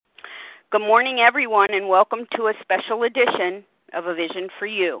Good morning, everyone, and welcome to a special edition of A Vision for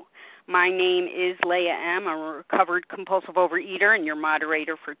You. My name is Leah M. I'm a recovered compulsive overeater and your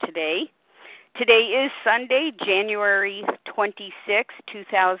moderator for today. Today is Sunday, January 26,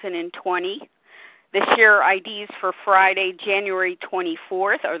 2020. The share IDs for Friday, January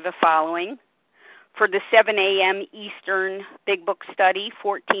 24th are the following. For the 7 a.m. Eastern Big Book Study,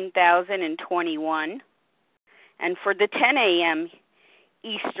 14,021. And for the 10 a.m.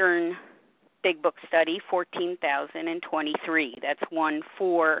 Eastern Big Book Study, 14,023. That's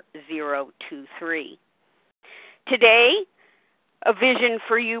 14023. Today, A Vision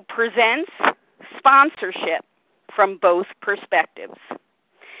for You presents sponsorship from both perspectives.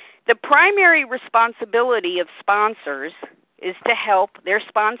 The primary responsibility of sponsors is to help their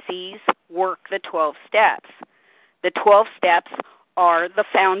sponsees work the 12 steps. The 12 steps are the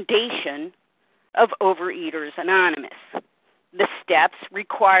foundation of Overeaters Anonymous. The steps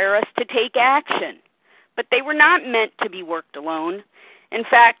require us to take action, but they were not meant to be worked alone. In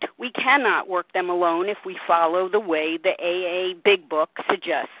fact, we cannot work them alone if we follow the way the AA Big Book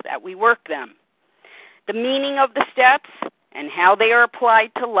suggests that we work them. The meaning of the steps and how they are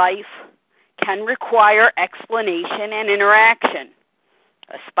applied to life can require explanation and interaction.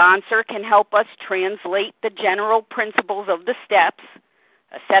 A sponsor can help us translate the general principles of the steps,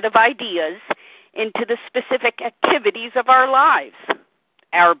 a set of ideas, into the specific activities of our lives,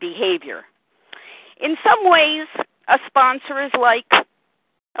 our behavior. In some ways, a sponsor is like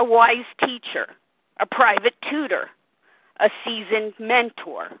a wise teacher, a private tutor, a seasoned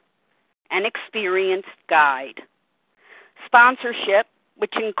mentor, an experienced guide. Sponsorship,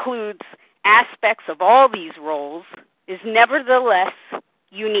 which includes aspects of all these roles, is nevertheless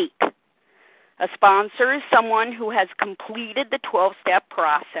unique. A sponsor is someone who has completed the 12-step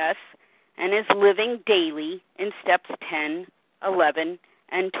process and is living daily in steps 10, 11,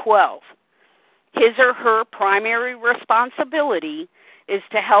 and 12. His or her primary responsibility is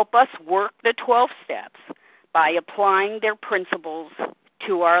to help us work the 12 steps by applying their principles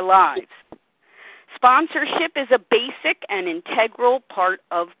to our lives. Sponsorship is a basic and integral part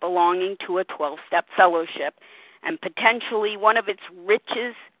of belonging to a 12-step fellowship and potentially one of its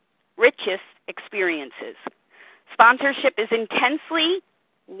richest experiences. Sponsorship is intensely,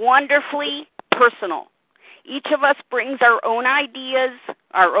 wonderfully personal. Each of us brings our own ideas,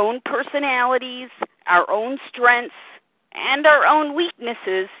 our own personalities, our own strengths, and our own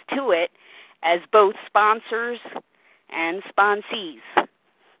weaknesses to it as both sponsors and sponsees.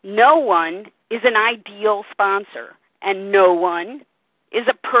 No one is an ideal sponsor, and no one is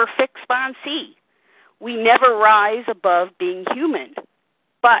a perfect sponsee. We never rise above being human,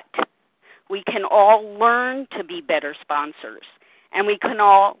 but we can all learn to be better sponsors, and we can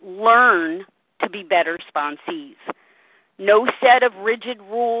all learn to be better sponsees. No set of rigid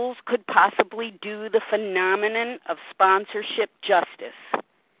rules could possibly do the phenomenon of sponsorship justice.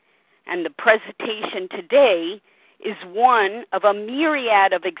 And the presentation today is one of a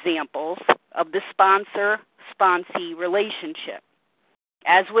myriad of examples of the sponsor-sponsee relationship.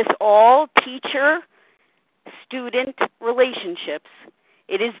 As with all teacher-student relationships,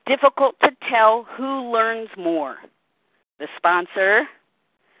 it is difficult to tell who learns more, the sponsor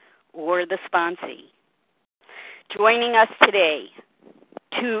or the sponsee. Joining us today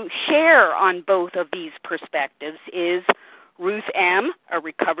to share on both of these perspectives is Ruth M., a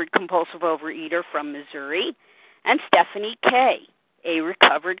recovered compulsive overeater from Missouri, and Steph K., a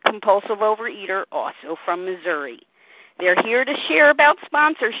recovered compulsive overeater also from Missouri. They're here to share about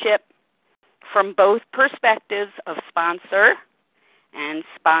sponsorship from both perspectives of sponsor and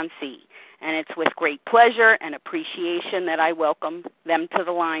sponsee. And it's with great pleasure and appreciation that I welcome them to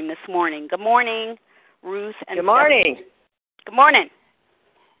the line this morning. Good morning, Ruth and Good morning. Stephanie. Good morning.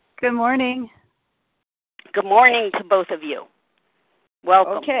 Good morning. Good morning to both of you.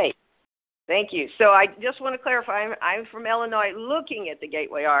 Welcome. Okay. Thank you. So I just want to clarify, I'm from Illinois looking at the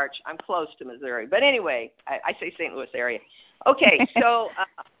Gateway Arch. I'm close to Missouri. But anyway, I say St. Louis area. Okay, so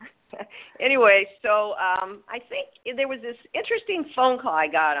I think there was this interesting phone call I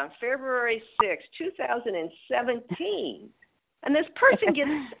got on February 6, 2017. And this person gets,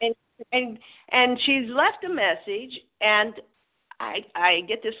 and she's left a message, and I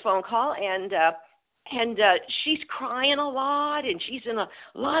get this phone call, and she's crying a lot, and she's in a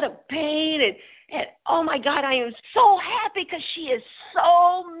lot of pain, and oh my God, I am so happy because she is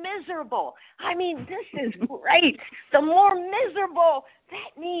so miserable. I mean, this is great. The more miserable,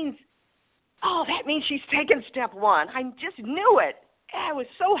 that means she's taken step one. I just knew it. I was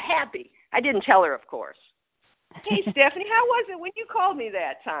so happy. I didn't tell her, of course. Hey, Stephanie, how was it when you called me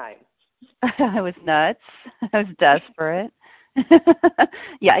that time? I was nuts. I was desperate.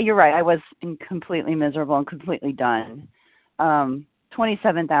 Yeah, you're right. I was completely miserable and completely done.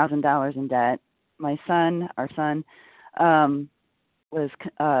 $27,000 in debt. Our son, was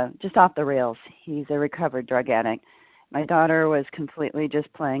just off the rails. He's a recovered drug addict. My daughter was completely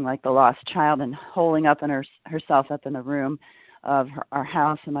just playing like the lost child and holding up in herself up in the room of our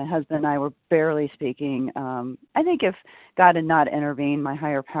house, and my husband and I were barely speaking. I think if God had not intervened, my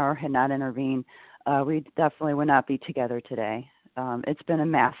higher power had not intervened, we definitely would not be together today. It's been a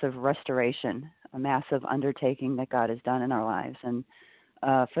massive restoration, a massive undertaking that God has done in our lives, and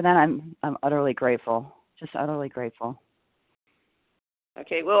for that I'm utterly grateful, just utterly grateful.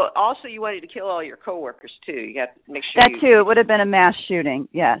 Okay. Well, also you wanted to kill all your coworkers too. You got to make sure. That too. It would have been a mass shooting.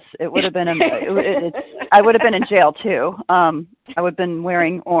 Yes, it would have been. I would have been in jail too. I would have been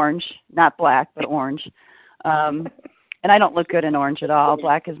wearing orange, not black, but orange. And I don't look good in orange at all.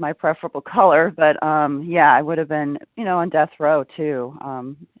 Black is my preferable color, but yeah, I would have been, on death row too.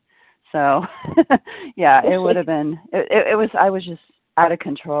 So yeah, it would have been. It was. I was just out of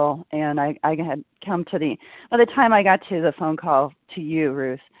control, and I had come to by the time I got to the phone call to you,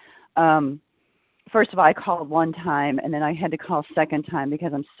 Ruth, first of all, I called one time, and then I had to call a second time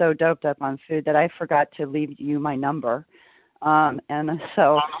because I'm so doped up on food that I forgot to leave you my number, and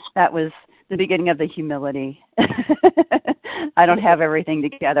so that was the beginning of the humility. I don't have everything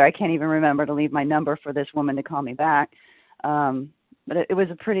together. I can't even remember to leave my number for this woman to call me back. But it was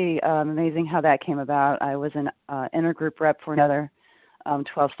a pretty amazing how that came about. I was an intergroup rep for another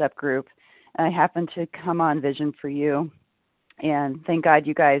 12-step group. And I happened to come on Vision for You, and thank God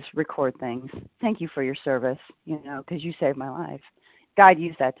you guys record things. Thank you for your service, because you saved my life. God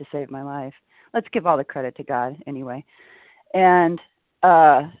used that to save my life. Let's give all the credit to God anyway. And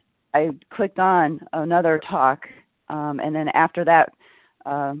I clicked on another talk, and then after that,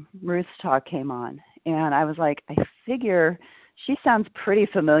 Ruth's talk came on. And I was like, I figure she sounds pretty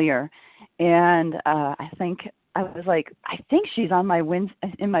familiar. And I was like, I think she's on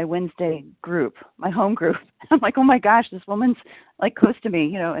in my Wednesday group, my home group. I'm like, oh my gosh, this woman's like close to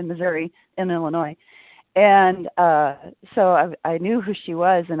me, in Missouri, in Illinois. And so I knew who she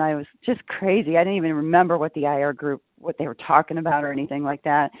was, and I was just crazy. I didn't even remember what the IR group, what they were talking about or anything like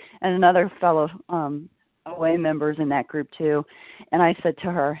that. And another fellow OA members in that group too. And I said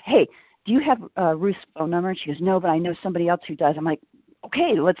to her, hey, do you have Ruth's phone number? And she goes, no, but I know somebody else who does. I'm like,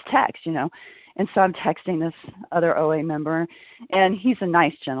 okay, let's text, And so I'm texting this other OA member, and he's a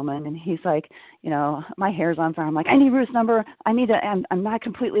nice gentleman, and he's like, my hair's on fire. I'm like, I need Ruth's number. I'm not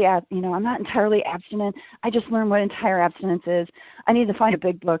completely, I'm not entirely abstinent. I just learned what entire abstinence is. I need to find a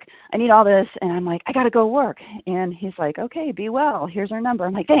big book. I need all this. And I'm like, I got to go work. And he's like, okay, be well. Here's our number.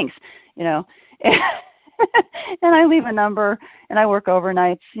 I'm like, thanks, And I leave a number, and I work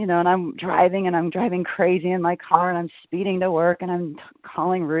overnights, and I'm driving crazy in my car, and I'm speeding to work, and I'm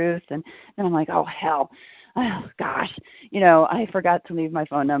calling Ruth, and I'm like, oh, hell, oh, gosh, I forgot to leave my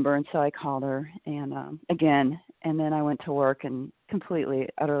phone number, and so I called her, and again, and then I went to work and completely,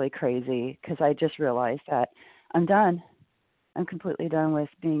 utterly crazy, because I just realized that I'm done. I'm completely done with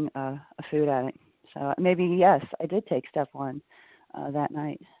being a food addict. So maybe, yes, I did take step one that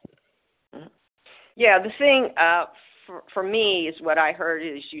night. Yeah, the thing for me is what I heard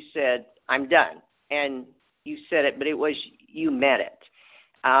is you said, I'm done. And you said it, but you meant it.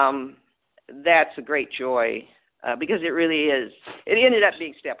 That's a great joy because it really is. It ended up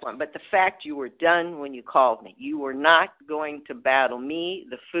being step one. But the fact you were done when you called me, you were not going to battle me,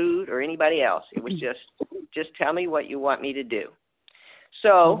 the food, or anybody else. It was just tell me what you want me to do.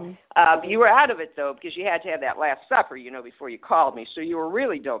 So you were out of it, though, because you had to have that last supper, before you called me. So you were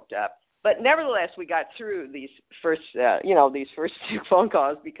really doped up. But nevertheless, we got through these first two phone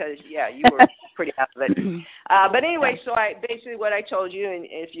calls because, you were pretty out of it. But anyway, so basically what I told you, and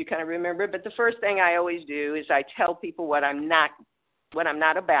if you kind of remember, but the first thing I always do is I tell people what I'm not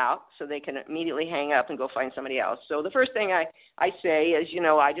about, so they can immediately hang up and go find somebody else. So the first thing I say is,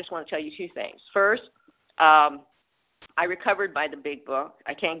 I just want to tell you two things. First, I recovered by the big book.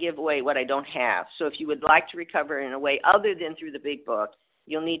 I can't give away what I don't have. So if you would like to recover in a way other than through the big book,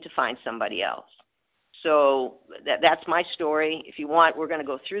 you'll need to find somebody else. So that's my story. If you want, we're going to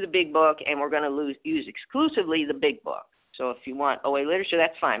go through the big book, and we're going to use exclusively the big book. So if you want OA literature,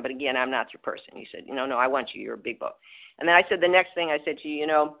 that's fine. But again, I'm not your person. You said, no, I want you. You're a big book. And then I said the next thing I said to you,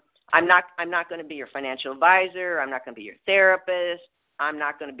 I'm not going to be your financial advisor. I'm not going to be your therapist. I'm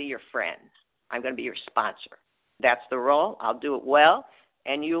not going to be your friend. I'm going to be your sponsor. That's the role. I'll do it well.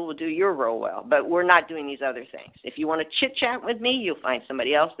 And you will do your role well. But we're not doing these other things. If you want to chit-chat with me, you'll find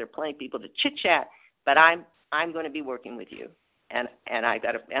somebody else. There are plenty of people to chit-chat, but I'm going to be working with you. And I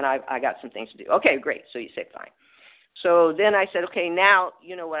got some things to do. Okay, great. So you say fine. So then I said, okay, now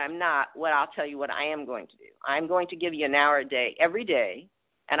you know what I'm not. What I'll tell you what I am going to do. I'm going to give you an hour a day, every day,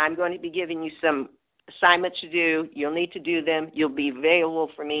 and I'm going to be giving you some assignments to do. You'll need to do them. You'll be available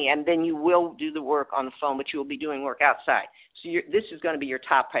for me, and then you will do the work on the phone, but you will be doing work outside. So this is going to be your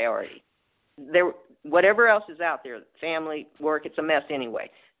top priority. Whatever else is out there, family, work, it's a mess anyway.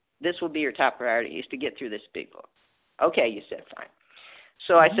 This will be your top priority, is to get through this big book. Okay, you said fine.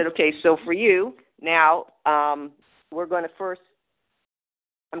 So I said, okay, so for you, now I'm going to first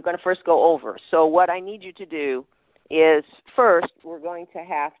go over. So what I need you to do is first we're going to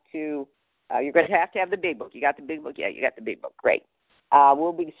have to, you're going to have the big book. You got the big book? Yeah, you got the big book. Great.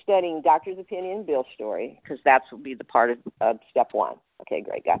 We'll be studying Doctor's Opinion, Bill's story, because that will be the part of step one. Okay,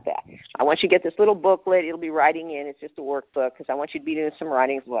 great, got that. I want you to get this little booklet. It'll be writing in. It's just a workbook because I want you to be doing some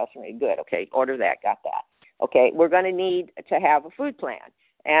writing as well. So good, okay, order that, got that. Okay, we're going to need to have a food plan.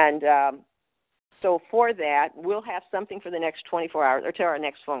 And so for that, we'll have something for the next 24 hours or to our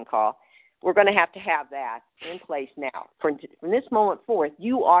next phone call. We're going to have that in place now. From this moment forth,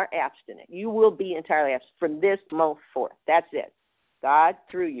 you are abstinent. You will be entirely abstinent from this moment forth. That's it. God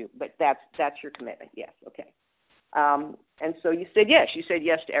through you, but that's your commitment. Yes, okay. And so you said yes. You said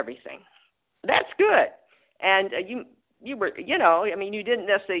yes to everything. That's good. And you were, I mean, you didn't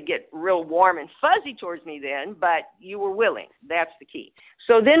necessarily get real warm and fuzzy towards me then, but you were willing. That's the key.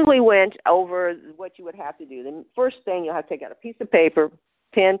 So then we went over what you would have to do. The first thing, you'll have to take out a piece of paper,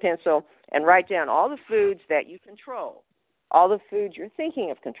 pen, pencil, and write down all the foods that you control, all the foods you're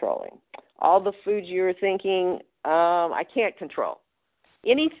thinking of controlling, all the foods you're thinking I can't control.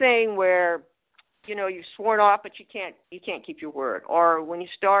 Anything where, you've sworn off, but you can't keep your word. Or when you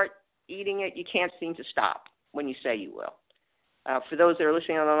start eating it, you can't seem to stop when you say you will. For those that are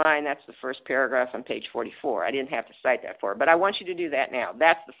listening on the line, that's the first paragraph on page 44. I didn't have to cite that for, but I want you to do that now.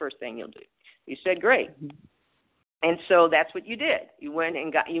 That's the first thing you'll do. You said, great. And so that's what you did. You went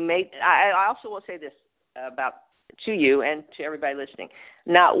and I also will say this to you and to everybody listening.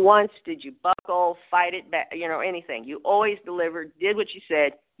 Not once did you buckle, fight it back, anything. You always delivered, did what you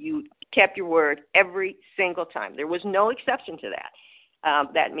said. You kept your word every single time. There was no exception to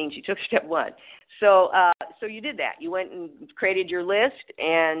that. That means you took step one. So you did that. You went and created your list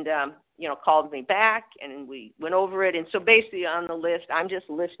and, called me back and we went over it. And so basically on the list, I'm just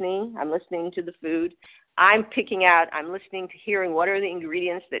listening. I'm listening to the food. I'm listening to hearing what are the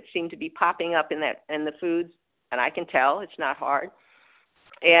ingredients that seem to be popping up in the foods. And I can tell it's not hard.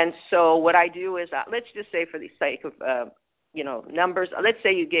 And so what I do is, let's just say for the sake of, numbers, let's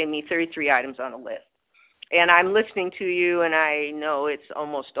say you gave me 33 items on a list. And I'm listening to you, and I know it's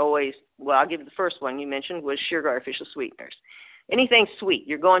almost always, well, I'll give you the first one you mentioned was sugar artificial sweeteners. Anything sweet,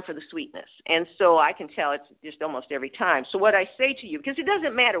 you're going for the sweetness. And so I can tell it's just almost every time. So what I say to you, because it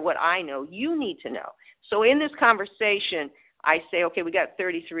doesn't matter what I know, you need to know. So in this conversation, I say, okay, we got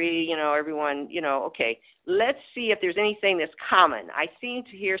 33, everyone, okay, let's see if there's anything that's common. I seem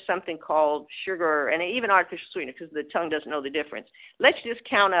to hear something called sugar and even artificial sweetener because the tongue doesn't know the difference. Let's just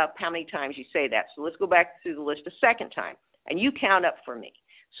count up how many times you say that. So let's go back through the list a second time, and you count up for me.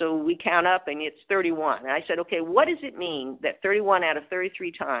 So we count up, and it's 31. And I said, okay, what does it mean that 31 out of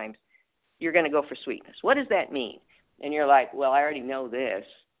 33 times you're going to go for sweetness? What does that mean? And you're like, well, I already know this.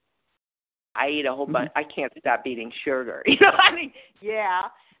 I eat a whole bunch. I can't stop eating sugar. Yeah.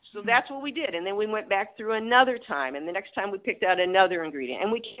 So that's what we did. And then we went back through another time. And the next time we picked out another ingredient.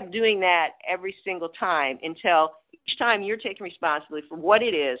 And we kept doing that every single time until each time you're taking responsibility for what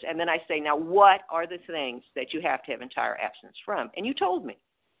it is. And then I say, now what are the things that you have to have entire abstinence from? And you told me.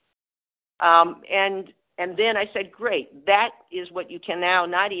 And then I said, great. That is what you can now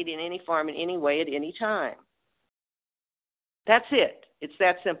not eat in any form in any way at any time. That's it. It's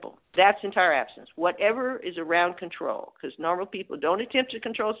that simple. That's entire abstinence. Whatever is around control, because normal people don't attempt to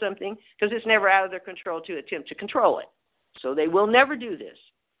control something because it's never out of their control to attempt to control it. So they will never do this.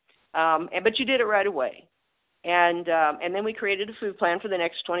 But you did it right away. And then we created a food plan for the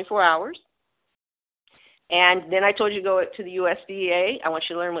next 24 hours. And then I told you to go to the USDA. I want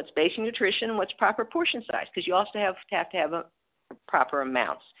you to learn what's basic nutrition and what's proper portion size, because you also have to have proper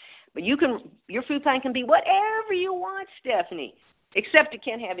amounts. But your food plan can be whatever you want, Stephanie, except it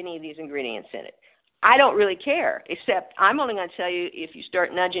can't have any of these ingredients in it. I don't really care, except I'm only going to tell you if you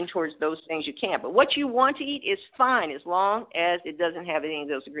start nudging towards those things you can't. But what you want to eat is fine as long as it doesn't have any of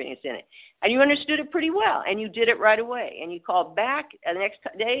those ingredients in it. And you understood it pretty well, and you did it right away. And you called back the next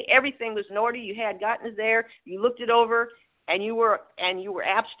day. Everything was in order. You had gotten it there. You looked it over, and you were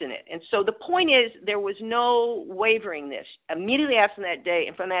abstinent. And so the point is there was no wavering this. Immediately after that day,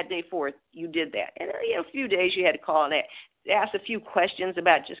 and from that day forth, you did that. And a few days you had to call and ask a few questions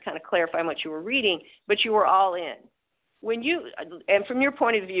about just kind of clarifying what you were reading, but you were all in. when you, and from your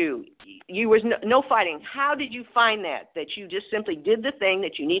point of view, you was no fighting. How did you find that you just simply did the thing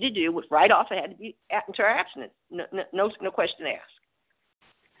that you needed to do, was right off, it had to be entire abstinence, no question asked?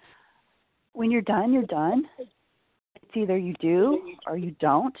 When you're done, you're done. It's either you do or you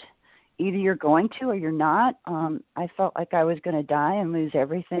don't. Either you're going to or you're not. I felt like I was going to die and lose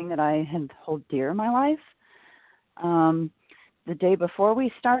everything that I had held dear in my life. The day before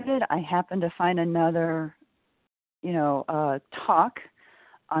we started, I happened to find another, talk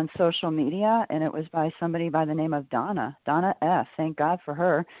on social media, and it was by somebody by the name of Donna F. Thank God for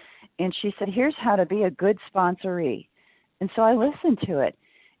her. And she said, here's how to be a good sponsoree. And so I listened to it,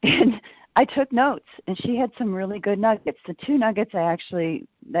 and I took notes, and she had some really good nuggets. The two nuggets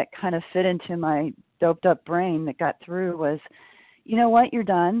that kind of fit into my doped up brain that got through was, you know what, you're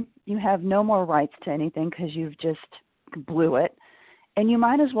done. You have no more rights to anything because you've just blew it. And you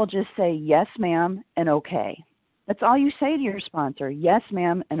might as well just say yes, ma'am, and okay. That's all you say to your sponsor, yes,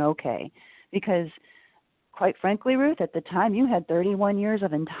 ma'am, and okay. Because quite frankly, Ruth, at the time you had 31 years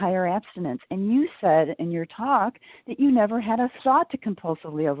of entire abstinence, and you said in your talk that you never had a thought to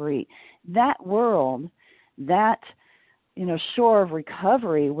compulsively overeat. That world, that shore of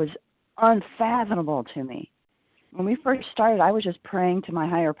recovery was unfathomable to me. When we first started, I was just praying to my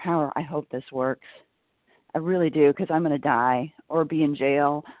higher power, I hope this works. I really do, because I'm going to die or be in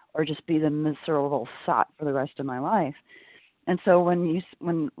jail or just be the miserable sot for the rest of my life. And so when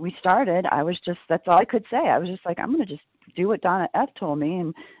we started, I was just, that's all I could say. I was just like, I'm going to just do what Donna F. told me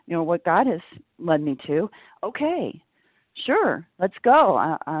and, what God has led me to. Okay, sure, let's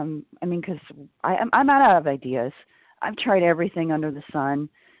go. Because I'm out of ideas. I've tried everything under the sun,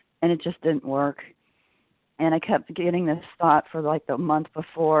 and it just didn't work. And I kept getting this thought for like the month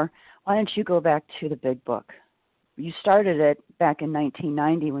before, why don't you go back to the big book? You started it back in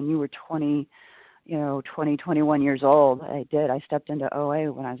 1990 when you were 21 years old. I did. I stepped into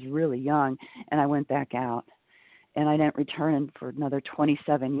OA when I was really young, and I went back out. And I didn't return for another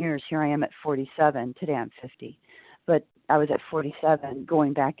 27 years. Here I am at 47. Today I'm 50. But I was at 47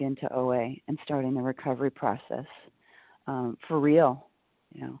 going back into OA and starting the recovery process for real,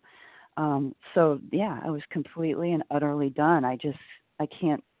 So, yeah, I was completely and utterly done. I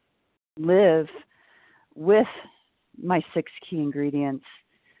can't live with my 6 key ingredients,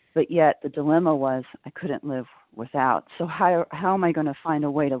 but yet the dilemma was I couldn't live without. So how am I going to find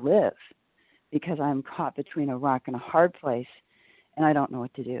a way to live? Because I'm caught between a rock and a hard place, and I don't know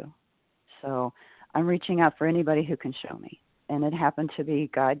what to do. So I'm reaching out for anybody who can show me. And it happened to be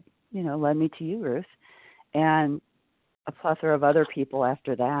God, led me to you, Ruth, and a plethora of other people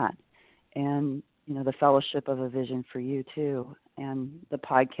after that. And, the fellowship of a vision for you, too, and the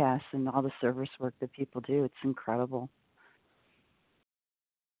podcasts and all the service work that people do. It's incredible.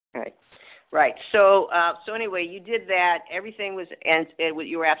 Right. So anyway, you did that. Everything was, and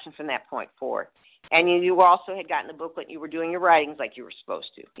you were absent from that point forward. And you also had gotten the booklet. You were doing your writings like you were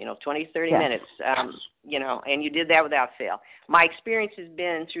supposed to, 20, 30 minutes, and you did that without fail. My experience has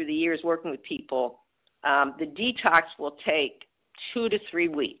been through the years working with people, the detox will take 2 to 3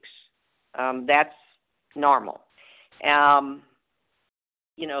 weeks. That's normal.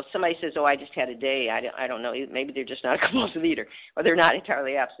 Somebody says, I just had a day. I don't know. Maybe they're just not a compulsive eater, or they're not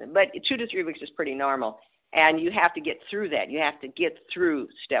entirely abstinent. But 2 to 3 weeks is pretty normal. And you have to get through that. You have to get through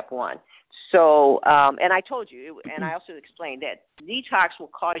step 1. So, and I told you, and I also explained that detox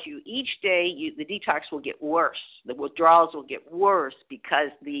will cause you each day, the detox will get worse. The withdrawals will get worse because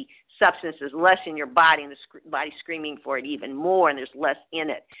the substance is less in your body and the body's screaming for it even more, and there's less in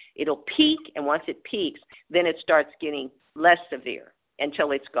it. It'll peak, and once it peaks, then it starts getting less severe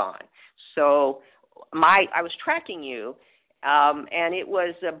until it's gone. So I was tracking you, and it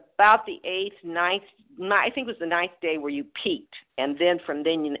was about the 8th, 9th, I think it was the 9th day where you peaked, and then from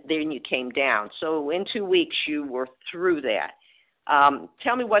then you came down. So in 2 weeks you were through that.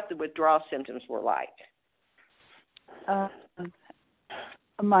 Tell me what the withdrawal symptoms were like. A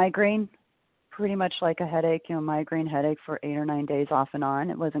migraine, pretty much like a headache, migraine headache for 8 or 9 days off and on.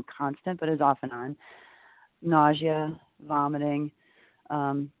 It wasn't constant, but it was off and on. Nausea, vomiting,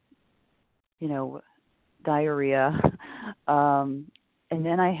 diarrhea. And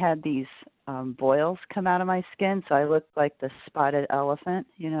then I had these boils come out of my skin, so I looked like the spotted elephant,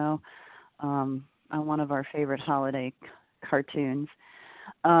 on one of our favorite holiday cartoons.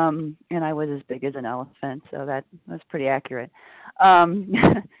 And I was as big as an elephant, so that was pretty accurate.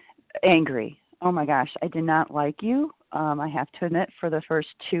 Angry. Oh my gosh, I did not like you. I have to admit, for the first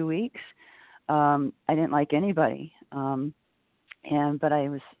 2 weeks, I didn't like anybody. But I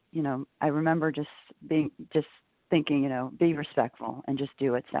was, I remember just thinking, be respectful and just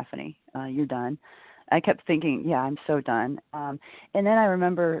do it, Stephanie. You're done. I kept thinking, yeah, I'm so done. And then I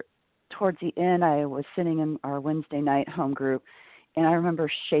remember towards the end, I was sitting in our Wednesday night home group, and I remember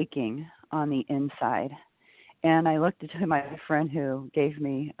shaking on the inside. And I looked at my friend who gave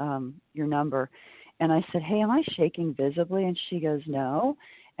me your number, and I said, hey, am I shaking visibly? And she goes, no.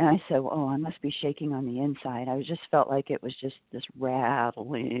 And I said, well, I must be shaking on the inside. I just felt like it was just this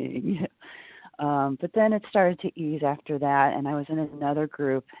rattling. But then it started to ease after that, and I was in another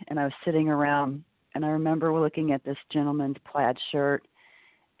group, and I was sitting around, and I remember looking at this gentleman's plaid shirt,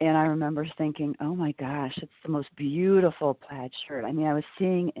 and I remember thinking, oh my gosh, it's the most beautiful plaid shirt. I mean, I was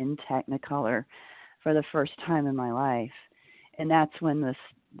seeing in Technicolor for the first time in my life. And that's when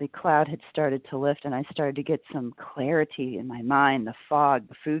the cloud had started to lift, and I started to get some clarity in my mind. The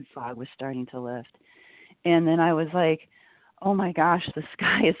food fog was starting to lift. And then I was like, oh my gosh, the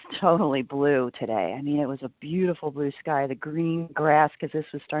sky is totally blue today. I mean, it was a beautiful blue sky, the green grass, because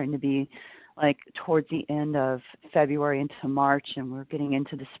this was starting to be like towards the end of February into March, and we're getting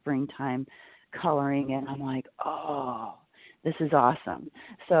into the springtime coloring, and I'm like, oh, this is awesome.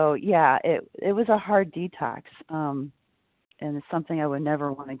 So yeah, it was a hard detox, and it's something I would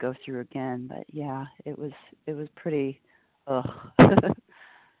never want to go through again. But yeah, it was pretty. Ugh.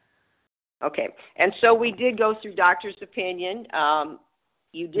 Okay, and so we did go through doctor's opinion.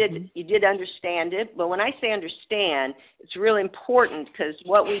 You did understand it, but when I say understand, it's really important because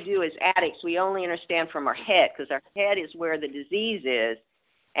what we do as addicts, we only understand from our head, because our head is where the disease is,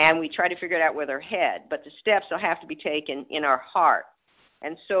 and we try to figure it out with our head. But the steps will have to be taken in our heart.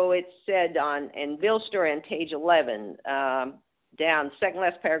 And so it said in Bill's story on page 11, down, second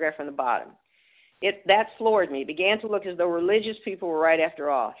last paragraph from the bottom. That floored me. It began to look as though religious people were right after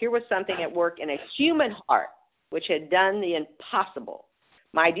all. Here was something at work in a human heart which had done the impossible.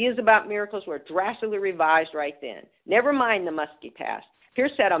 My ideas about miracles were drastically revised right then. Never mind the musky past. Here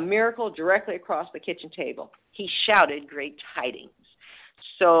sat a miracle directly across the kitchen table. He shouted great tidings.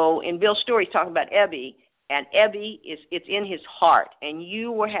 So in Bill's story, he's talking about Ebby, and Ebby it's in his heart, and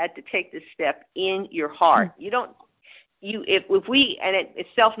you had to take this step in your heart. You don't. It's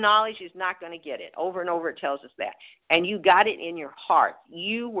self-knowledge is not going to get it. Over and over it tells us that. And you got it in your heart.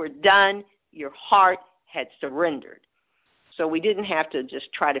 You were done. Your heart had surrendered. So we didn't have to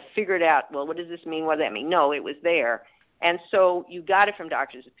just try to figure it out. Well, what does this mean? What does that mean? No, it was there. And so you got it from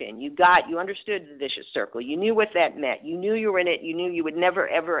doctor's opinion. You understood the vicious circle. You knew what that meant. You knew you were in it. You knew you would never,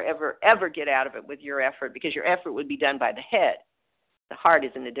 ever, ever, ever get out of it with your effort, because your effort would be done by the head. The heart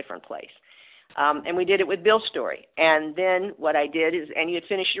is in a different place. And we did it with Bill's story. And then what I did is, and you had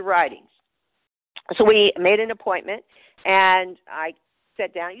finished your writings. So we made an appointment, and I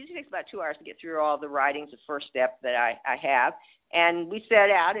sat down. It usually takes about 2 hours to get through all the writings, the first step that I have. And we set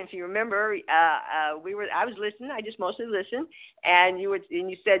out, and if you remember, I was listening. I just mostly listened. And you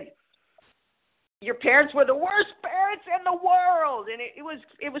said, your parents were the worst parents in the world. And it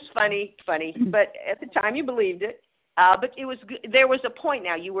was funny, but at the time you believed it. But it was good. There was a point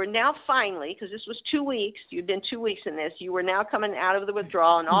now. You were now finally, because this was 2 weeks, you'd been 2 weeks in this, you were now coming out of the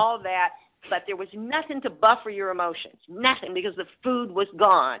withdrawal and all of that, but there was nothing to buffer your emotions, nothing, because the food was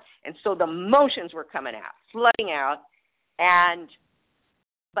gone. And so the emotions were coming out, flooding out,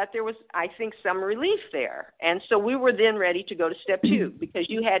 but there was, I think, some relief there. And so we were then ready to go to step 2, because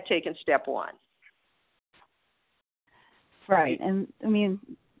you had taken step 1. Right. And, I mean,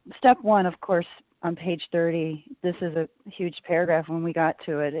 step 1, of course, on page 30, this is a huge paragraph. When we got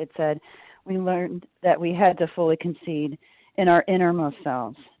to it, it said, we learned that we had to fully concede in our innermost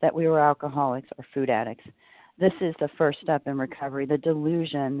selves that we were alcoholics or food addicts. This is the first step in recovery. The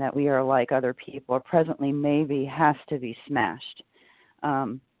delusion that we are like other people, or presently maybe, has to be smashed.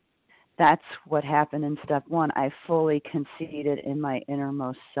 That's what happened in step 1. I fully conceded in my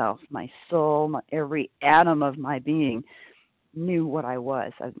innermost self. My soul, every atom of my being knew what I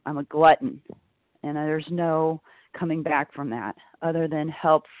was. I'm a glutton. And there's no coming back from that other than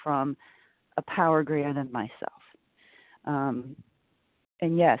help from a power greater than myself.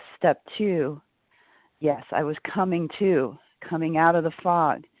 And yes, step 2, yes, I was coming out of the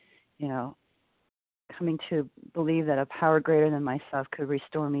fog, coming to believe that a power greater than myself could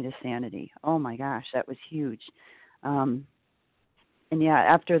restore me to sanity. Oh my gosh, that was huge. And yeah,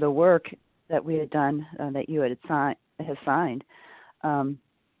 after the work that we had done, that you had signed,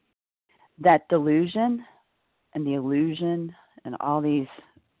 that delusion and the illusion and all these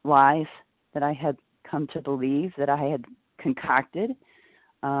lies that I had come to believe, that I had concocted,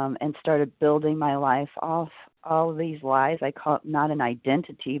 and started building my life off all of these lies. I call it not an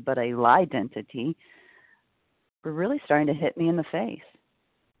identity, but a lie-identity, were really starting to hit me in the face.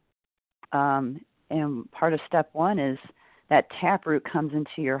 And part of step 1 is that taproot comes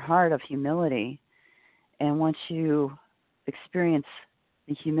into your heart of humility, And once you experience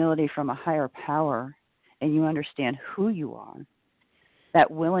the humility from a higher power and you understand who you are,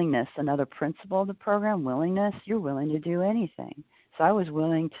 that willingness, another principle of the program, willingness, you're willing to do anything. So I was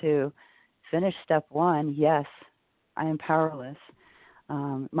willing to finish step 1. Yes, I am powerless.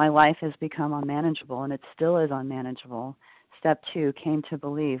 My life has become unmanageable, and it still is unmanageable. Step 2, came to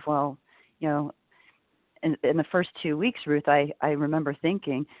believe, well, you know, in the first 2 weeks, Ruth, I remember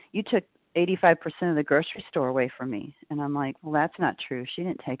thinking, you took 85% of the grocery store away from me. And I'm like, well, that's not true. She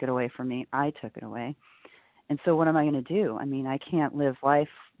didn't take it away from me. I took it away. And so what am I going to do? I mean, I can't live life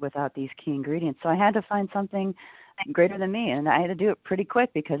without these key ingredients. So I had to find something greater than me, and I had to do it pretty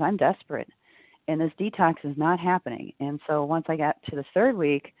quick because I'm desperate. And this detox is not happening. And so once I got to the 3rd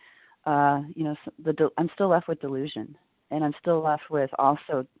week, I'm still left with delusion, and I'm still left with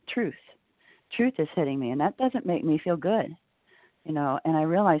also truth. Truth is hitting me, and that doesn't make me feel good, you know. And I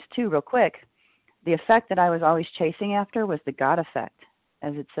realized too, real quick, the effect that I was always chasing after was the God effect,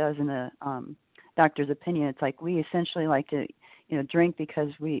 as it says in the doctor's opinion. It's like we essentially like to, you know, drink because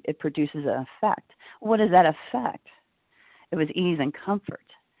it produces an effect. What is that effect? It was ease and comfort,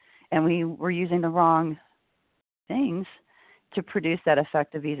 and we were using the wrong things to produce that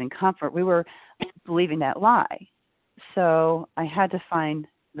effect of ease and comfort. We were believing that lie. So I had to find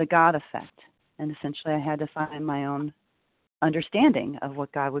the God effect. And essentially I had to find my own understanding of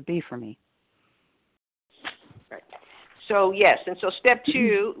what God would be for me. Right. So, yes, and so step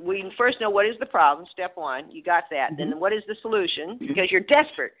 2, we first know what is the problem, step 1, you got that. Mm-hmm. Then what is the solution? Because you're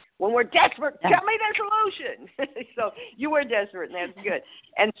desperate. When we're desperate, tell me the solution. So you were desperate, and that's good.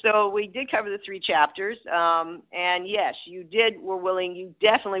 And so we did cover the 3 chapters. And, yes, you were willing. You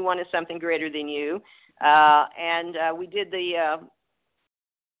definitely wanted something greater than you. And we did the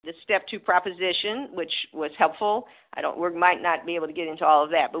step 2 proposition, which was helpful. We might not be able to get into all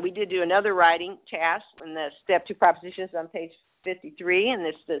of that, but we did do another writing task, and the step 2 proposition is on page 53, and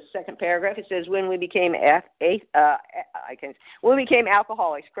this the second paragraph. It says, when we became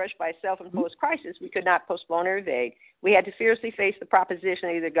alcoholics, crushed by a self-imposed crisis, we could not postpone or evade. We had to fiercely face the proposition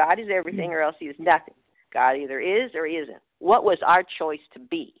that either God is everything or else he is nothing. God either is or he isn't. What was our choice to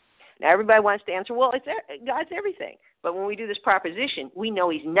be? Now, everybody wants to answer, well, God's everything. But when we do this proposition, we know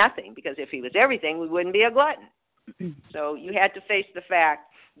he's nothing, because if he was everything, we wouldn't be a glutton. So you had to face the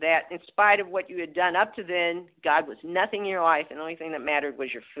fact that in spite of what you had done up to then, God was nothing in your life, and the only thing that mattered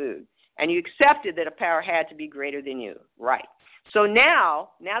was your food. And you accepted that a power had to be greater than you. Right. So now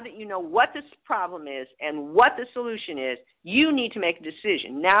that you know what this problem is and what the solution is, you need to make a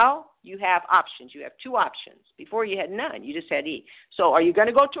decision. Now you have options. You have 2 options. Before you had none. You just had eat. So are you going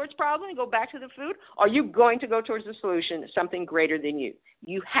to go towards problem and go back to the food? Or are you going to go towards the solution, something greater than you?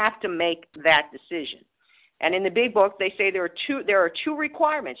 You have to make that decision. And in the big book, they say there are 2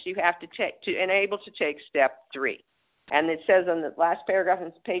 requirements you have to take to enable to take step 3. And it says on the last paragraph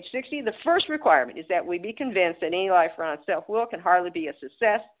on page 60, the first requirement is that we be convinced that any life run on self-will can hardly be a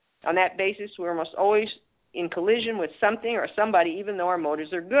success. On that basis, we're almost always in collision with something or somebody, even though our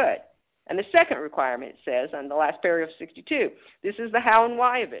motives are good. And the second requirement, it says on the last paragraph 62, this is the how and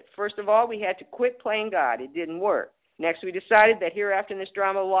why of it. First of all, we had to quit playing God. It didn't work. Next, we decided that hereafter in this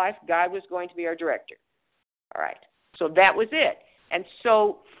drama of life, God was going to be our director. All right. So that was it. And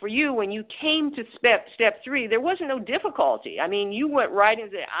so for you, when you came to step 3, there wasn't no difficulty. I mean, you went right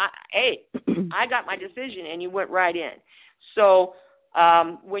into, I got my decision, and you went right in. So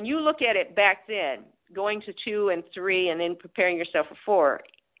when you look at it back then, going to 2 and 3 and then preparing yourself for 4,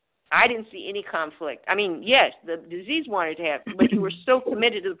 I didn't see any conflict. I mean, yes, the disease wanted to have, but you were so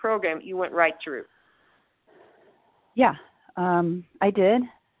committed to the program, you went right through. Yeah, I did.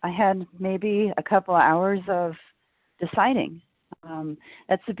 I had maybe a couple of hours of deciding.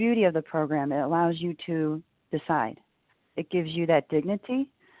 That's the beauty of the program. It allows you to decide. It gives you that dignity.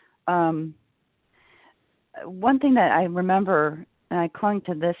 One thing that I remember, and I clung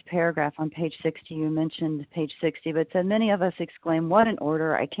to this paragraph on page 60, you mentioned page 60, but it said, many of us exclaim, what an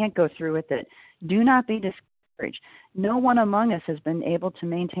order, I can't go through with it. Do not be discouraged. No one among us has been able to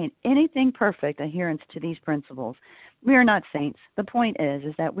maintain anything perfect adherence to these principles. We are not saints. The point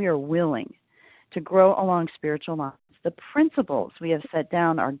is that we are willing to grow along spiritual lines. The principles we have set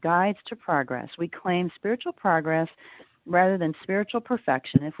down are guides to progress. We claim spiritual progress rather than spiritual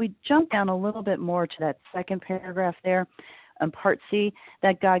perfection. If we jump down a little bit more to that second paragraph there, part C,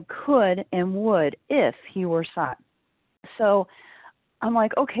 that God could and would if he were sought. So I'm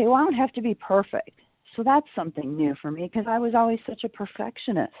like, okay, well, I don't have to be perfect. So that's something new for me, because I was always such a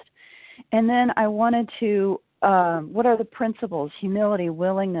perfectionist. And then I wanted to, what are the principles? Humility,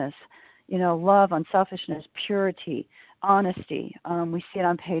 willingness, love, unselfishness, purity, honesty. We see it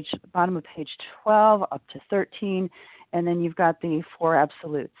on bottom of page 12 up to 13, and then you've got the 4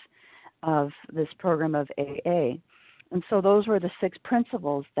 absolutes of this program of AA. And so those were the 6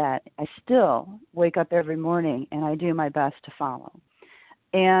 principles that I still wake up every morning and I do my best to follow.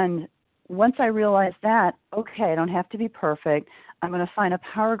 And once I realized that, okay, I don't have to be perfect. I'm going to find a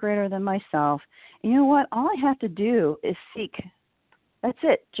power greater than myself. And you know what? All I have to do is seek. That's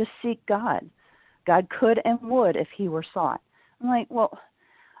it. Just seek God. God could and would if he were sought. I'm like, well,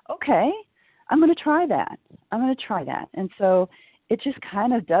 okay, I'm going to try that. And so it just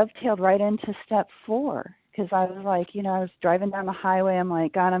kind of dovetailed right into step 4, because I was like, I was driving down the highway. I'm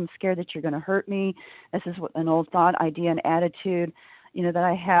like, God, I'm scared that you're going to hurt me. This is an old thought, idea, and attitude, that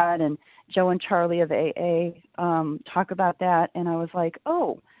I had. And Joe and Charlie of AA talk about that. And I was like,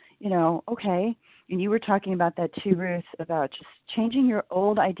 oh, okay. And you were talking about that too, Ruth, about just changing your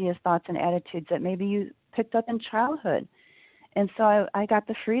old ideas, thoughts, and attitudes that maybe you picked up in childhood. And so I got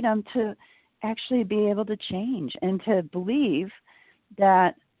the freedom to actually be able to change and to believe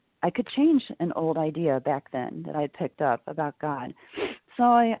that I could change an old idea back then that I picked up about God. So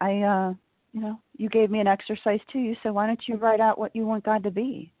I you gave me an exercise too. You said, why don't you write out what you want God to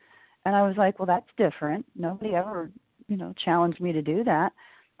be? And I was like, well, that's different. Nobody ever, challenged me to do that.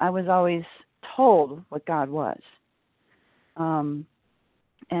 I was always told what God was. And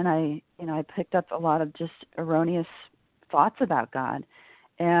I picked up a lot of just erroneous thoughts about God.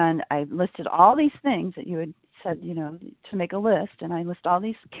 And I listed all these things that you had said, to make a list. And I list all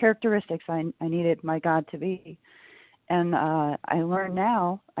these characteristics I needed my God to be. And I learn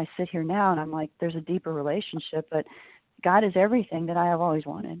now, I sit here now, and I'm like, there's a deeper relationship, but God is everything that I have always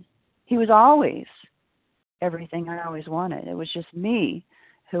wanted. He was always everything I always wanted. It was just me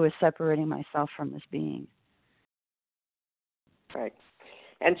who was separating myself from this being. Right.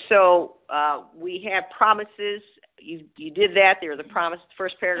 And so we have promises. You did that. There are the promises.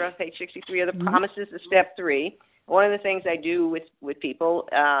 First paragraph, page 63, are the promises of step 3. One of the things I do with people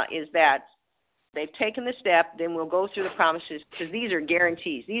is that they've taken the step, then we'll go through the promises, because these are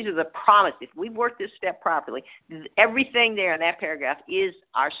guarantees. These are the promises. If we work this step properly, everything there in that paragraph is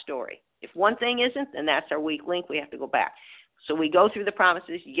our story. If one thing isn't, then that's our weak link. We have to go back. So we go through the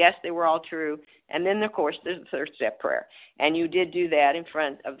promises. Yes, they were all true. And then, of course, there's the third step prayer. And you did do that in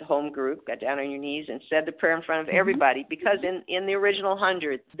front of the home group, got down on your knees and said the prayer in front of everybody, because in the original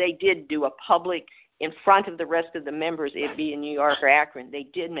 100, they did do a public in front of the rest of the members, it'd be in New York or Akron. They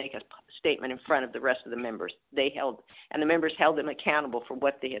did make a statement in front of the rest of the members. And the members held them accountable for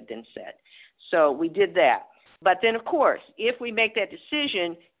what they had been said. So we did that. But then, of course, if we make that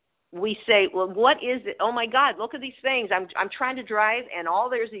decision, we say, well, what is it? Oh, my God, look at these things. I'm trying to drive, and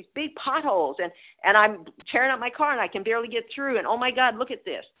there's these big potholes, and I'm tearing up my car, and I can barely get through, and oh, my God, look at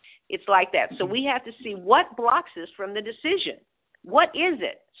this. It's like that. So we have to see what blocks us from the decision. What is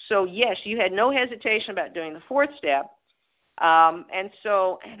it? So, yes, you had no hesitation about doing the 4th step. And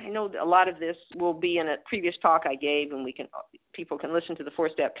I know a lot of this will be in a previous talk I gave, and people can listen to the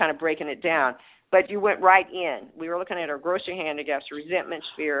 4th step, kind of breaking it down. But you went right in. We were looking at our grocery handicaps, resentment,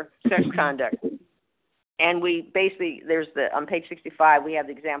 fear, sex conduct. And we basically, on page 65, we have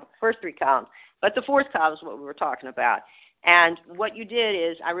the example, first 3 columns. But the 4th column is what we were talking about. And what you did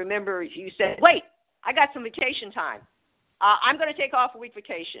is, I remember you said, wait, I got some vacation time. I'm going to take off a week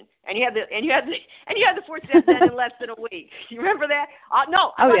vacation, and you had the 4th step done in less than a week. You remember that?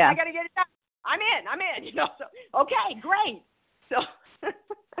 No, I got to get it done. I'm in. So okay, great. So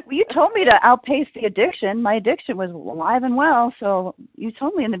well, you told me to outpace the addiction. My addiction was alive and well. So you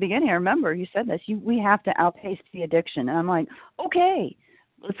told me in the beginning. I remember you said this. We have to outpace the addiction, and I'm like, okay,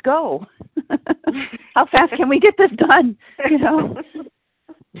 let's go. How fast can we get this done?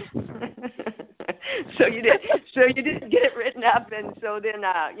 So you did. So you did get it written up, and so then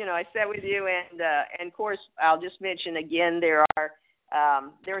I sat with you, and of course I'll just mention again there are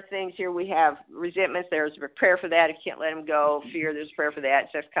things here. We have resentments. There's a prayer for that. If you can't let them go. Fear. There's a prayer for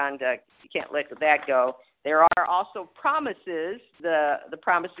that. Sex conduct. You can't let that go. There are also promises. The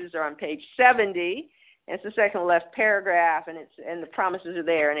promises are on page 70. And it's the second left paragraph, and the promises are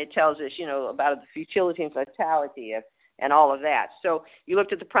there, and it tells us about the futility and vitality and all of that. So you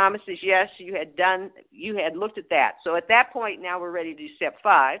looked at the promises, yes, you had looked at that. So at that point, now we're ready to do step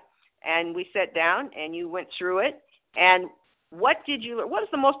 5, and we sat down and you went through it. And what was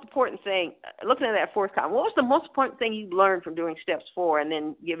the most important thing, looking at that 4th column, what was the most important thing you learned from doing steps 4 and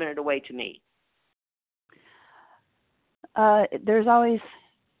then giving it away to me? There's always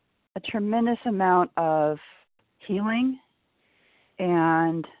a tremendous amount of healing,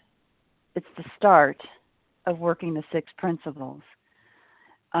 and it's the start of working the 6 principles,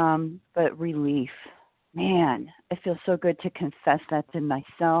 but relief. man, it feels so good to confess that to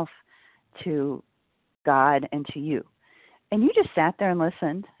myself, to God, and to you. And you just sat there and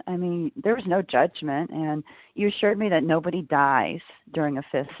listened. I mean, there was no judgment, and you assured me that nobody dies during a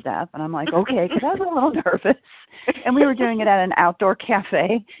fifth step. And I'm like, okay, because I was a little nervous. And we were doing it at an outdoor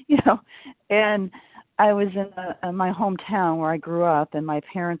cafe, and I was in my hometown where I grew up, and my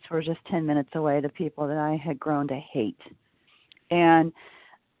parents were just 10 minutes away, the people that I had grown to hate. And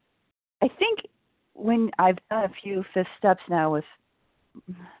I think when I've done a few fifth steps now with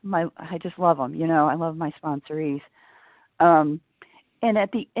I just love them, I love my sponsorees. And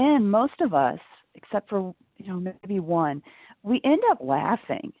at the end, most of us, except for, maybe one, we end up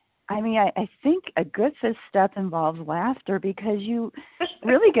laughing. I mean, I think a good fifth step involves laughter because you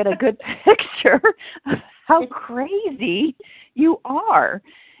really get a good picture of how crazy you are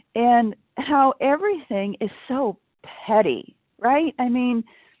and how everything is so petty, right? I mean,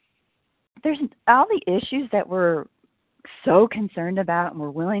 there's all the issues that we're so concerned about and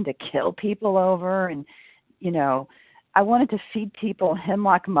we're willing to kill people over, and, I wanted to feed people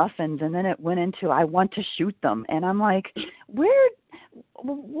hemlock muffins, and then it went into I want to shoot them, and I'm like,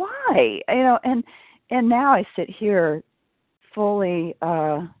 why? And now I sit here fully,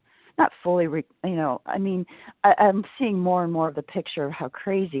 not fully, I mean, I'm seeing more and more of the picture of how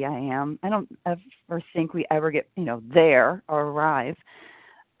crazy I am. I don't ever think we ever get, there or arrive.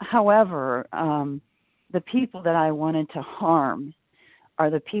 However, the people that I wanted to harm are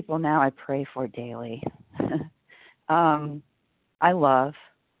the people now I pray for daily. I love,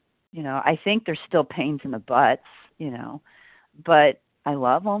 I think there's still pains in the butts, but I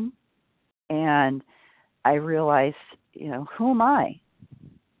love them, and I realize, who am I?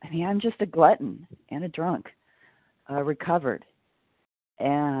 I mean, I'm just a glutton and a drunk, recovered,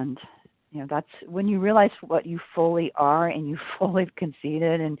 and that's when you realize what you fully are, and you fully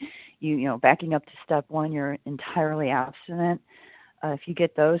conceded, and backing up to step one, you're entirely abstinent. If you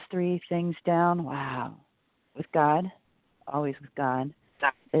get those three things down, wow. With God, always with God.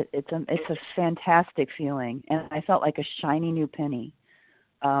 It's a fantastic feeling, and I felt like a shiny new penny.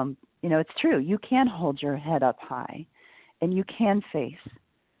 It's true. You can hold your head up high, and you can face,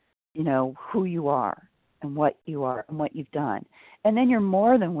 who you are and what you are and what you've done, and then you're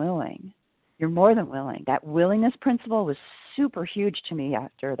more than willing. You're more than willing. That willingness principle was super huge to me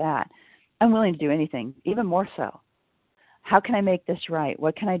after that. I'm willing to do anything, even more so. How can I make this right?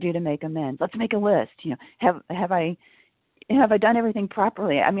 What can I do to make amends? Let's make a list. Have I done everything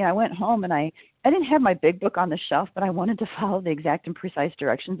properly? I mean, I went home and I didn't have my big book on the shelf, but I wanted to follow the exact and precise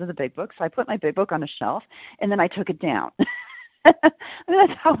directions of the big book. So I put my big book on the shelf and then I took it down. I mean,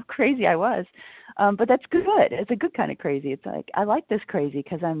 that's how crazy I was. But that's good. It's a good kind of crazy. It's like, I like this crazy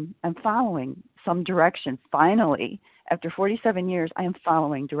because I'm following some direction. Finally, after 47 years, I am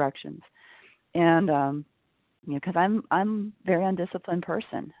following directions. And, because I'm a very undisciplined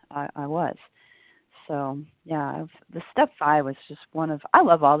person. I was. So, yeah, the step 5 was just I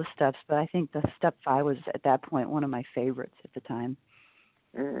love all the steps, but I think the step 5 was at that point one of my favorites at the time.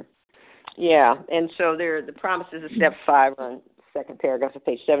 Mm. Yeah, and so the promises of step 5 on the second paragraph of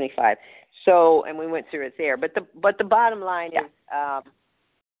page 75. So, and we went through it there. But the bottom line is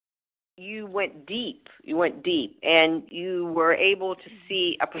you went deep. You went deep, and you were able to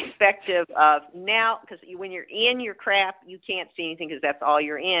see a perspective of now, because when you're in your crap, you can't see anything because that's all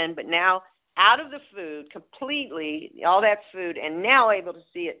you're in. But now, out of the food, completely, all that food, and now able to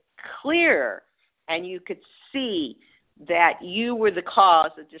see it clearer, and you could see that you were the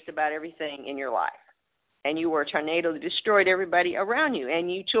cause of just about everything in your life. And you were a tornado that destroyed everybody around you,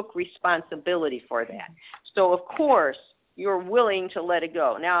 and you took responsibility for that. So, of course, you're willing to let it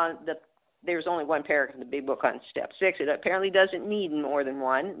go. Now, there's only one paragraph in the big book on step 6. It apparently doesn't need more than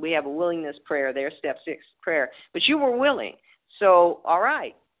one. We have a willingness prayer there, step 6 prayer. But you were willing. So, all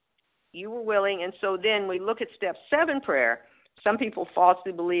right, you were willing. And so then we look at step 7 prayer. Some people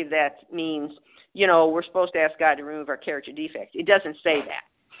falsely believe that means, we're supposed to ask God to remove our character defects. It doesn't say that.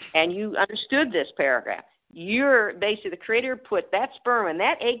 And you understood this paragraph. You're basically, the Creator put that sperm and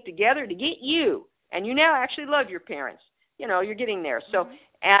that egg together to get you. And you now actually love your parents. You're getting there. So,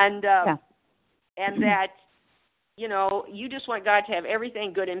 and that, you just want God to have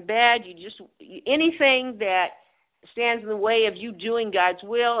everything good and bad. Anything that stands in the way of you doing God's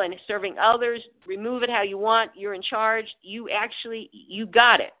will and serving others, remove it how you want. You're in charge. You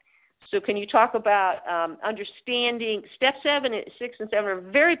got it. So can you talk about understanding? Step 7, 6, and 7 are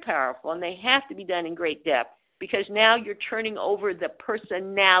very powerful, and they have to be done in great depth because now you're turning over the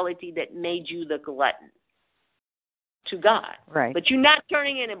personality that made you the glutton to God. Right. But you're not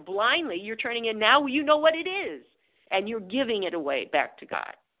turning in it blindly. You're turning in now you know what it is, and you're giving it away back to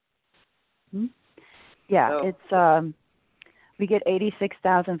God. Mm-hmm. Yeah, So, it's we get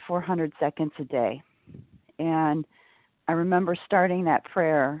 86,400 seconds a day. And I remember starting that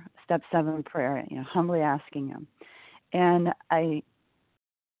prayer, step 7 prayer, humbly asking him. And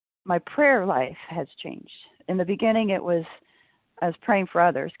my prayer life has changed. In the beginning, I was praying for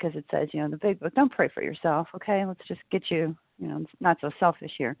others because it says, in the big book, don't pray for yourself, okay? Let's just get you, not so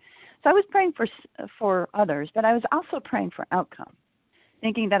selfish here. So I was praying for others, but I was also praying for outcome,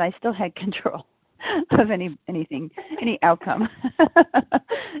 thinking that I still had control of any outcome.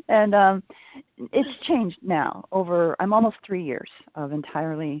 And it's changed now. I'm almost 3 years of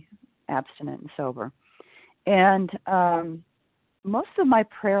entirely abstinent and sober. And most of my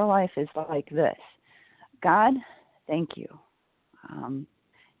prayer life is like this. God, thank you.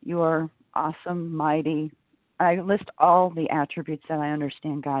 You are awesome, mighty. I list all the attributes that I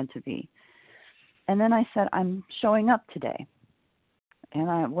understand God to be. And then I said, I'm showing up today.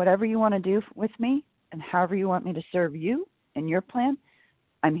 And whatever you want to do with me and however you want me to serve you and your plan,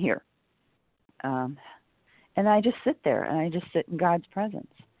 I'm here. And I just sit there, and I just sit in God's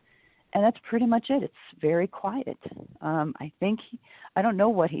presence. And that's pretty much it. It's very quiet. I don't know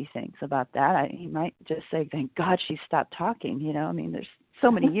what he thinks about that. He might just say, thank God she stopped talking. There's so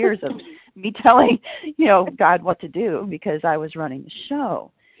many years of me telling, God what to do because I was running the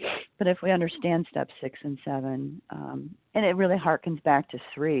show. But if we understand step 6 and 7, and it really harkens back to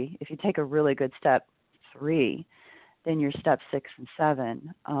 3, if you take a really good step 3, then your step 6 and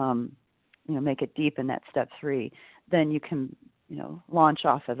 7, make it deep in that step 3, then you can, launch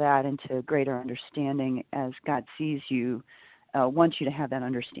off of that into greater understanding as God sees you, wants you to have that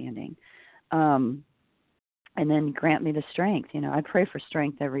understanding. And then grant me the strength. I pray for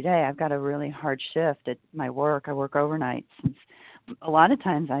strength every day. I've got a really hard shift at my work. I work overnight. A lot of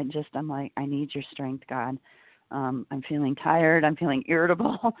times I'm like, I need your strength, God. I'm feeling tired. I'm feeling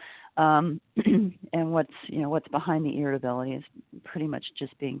irritable. And what's behind the irritability is pretty much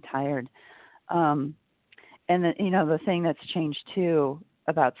just being tired. And the thing that's changed too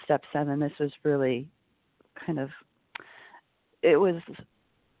about step 7, this was really it was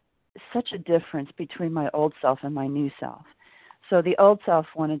such a difference between my old self and my new self. So the old self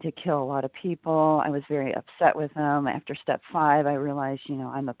wanted to kill a lot of people. I was very upset with them. After step 5, I realized,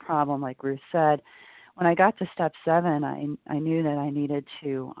 I'm the problem, like Ruth said. When I got to step 7, I knew that I needed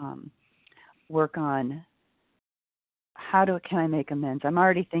to work on can I make amends. I'm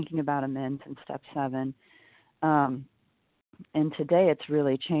already thinking about amends in step 7. And today it's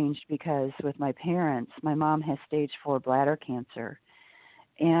really changed because with my parents, my mom has stage 4 bladder cancer.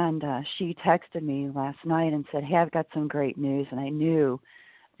 And she texted me last night and said, hey, I've got some great news. And I knew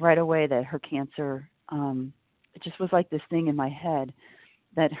right away that her cancer, it just was like this thing in my head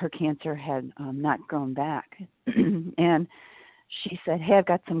that her cancer had not grown back. And she said, hey, I've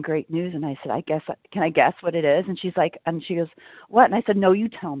got some great news. And I said, can I guess what it is? And she's like, and she goes, what? And I said, no, you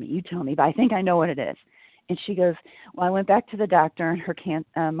tell me, but I think I know what it is. And she goes, well, I went back to the doctor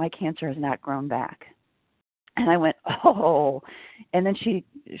and my cancer has not grown back. And I went, oh. And then she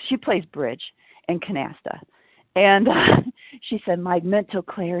plays bridge and canasta. And she said, my mental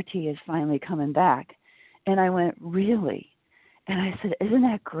clarity is finally coming back. And I went, really? And I said, isn't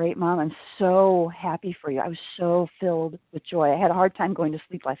that great, Mom? I'm so happy for you. I was so filled with joy. I had a hard time going to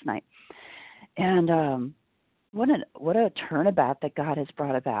sleep last night. And what a turnabout that God has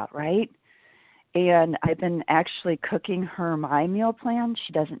brought about, right? And I've been actually cooking her my meal plan.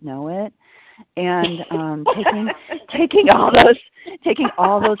 She doesn't know it. And taking all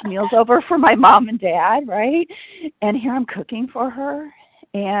those meals over for my mom and dad, right? And here I'm cooking for her.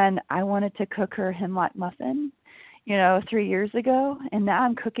 And I wanted to cook her hemlock muffin, 3 years ago. And now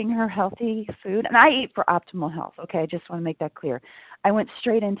I'm cooking her healthy food. And I eat for optimal health, okay? I just want to make that clear. I went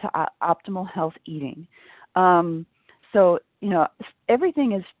straight into optimal health eating. So,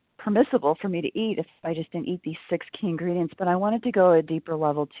 everything is permissible for me to eat if I just didn't eat these 6 key ingredients, but I wanted to go a deeper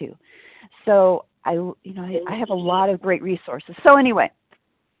level too. So I have a lot of great resources. So anyway,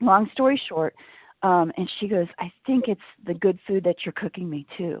 long story short, and she goes, I think it's the good food that you're cooking me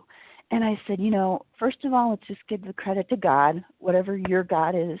too. And I said, first of all, let's just give the credit to God, whatever your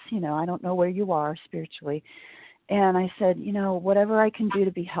God is. I don't know where you are spiritually. And I said, whatever I can do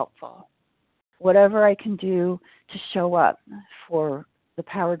to be helpful, whatever I can do to show up for the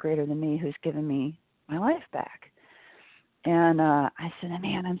power greater than me who's given me my life back. And I said,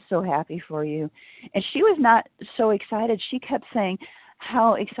 man, I'm so happy for you. And she was not so excited. She kept saying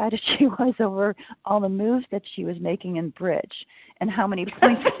how excited she was over all the moves that she was making in bridge and how many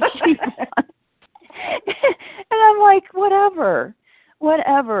points she won. And I'm like, whatever.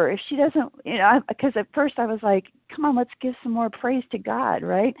 If she doesn't, because at first I was like, come on, let's give some more praise to God,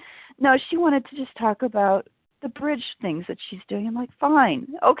 right? No, she wanted to just talk about the bridge things that she's doing. I'm like, fine,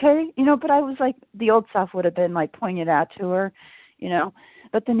 okay, but I was like, the old self would have been like pointing it out to her,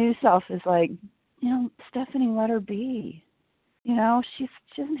 but the new self is like, Stephanie, let her be. She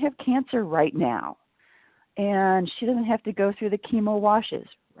doesn't have cancer right now, and she doesn't have to go through the chemo washes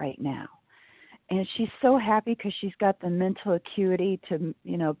right now. And she's so happy because she's got the mental acuity to,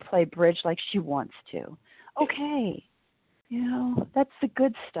 play bridge like she wants to. Okay, that's the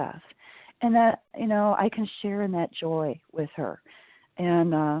good stuff. And that, I can share in that joy with her.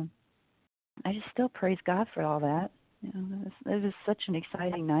 And I just still praise God for all that. It was such an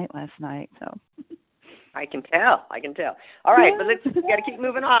exciting night last night. So I can tell. All right, yeah. But we got to keep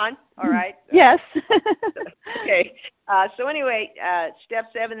moving on. All right. Yes. Okay. So anyway, step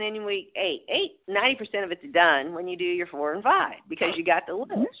 7, then week 8. 90% of it's done when you do your 4 and 5 because you got the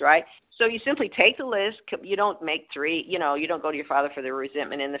list, right? So you simply take the list. You don't make 3. You don't go to your father for the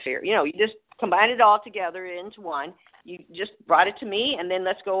resentment and the fear. You just combine it all together into one. You just brought it to me, and then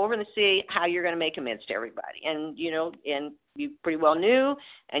let's go over and see how you're going to make amends to everybody. And and you pretty well knew,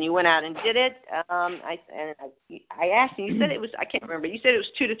 and you went out and did it. I asked, and you said it was, I can't remember. You said it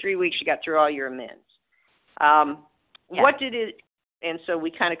was 2 to 3 weeks you got through all your amends. Yeah. What did it? And so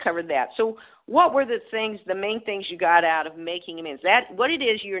we kind of covered that. So what were the main things you got out of making amends? What it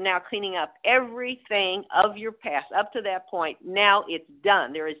is, you're now cleaning up everything of your past up to that point. Now it's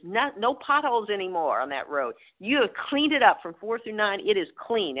done. There is no potholes anymore on that road. You have cleaned it up from 4 through 9. It is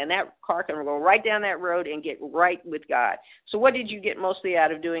clean, and that car can go right down that road and get right with God. So what did you get mostly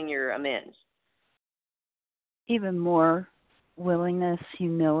out of doing your amends? Even more willingness,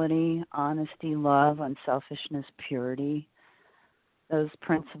 humility, honesty, love, unselfishness, purity. Those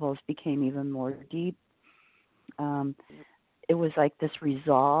principles became even more deep. It was like this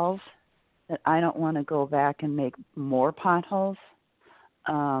resolve that I don't want to go back and make more potholes.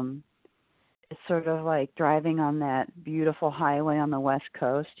 It's sort of like driving on that beautiful highway on the West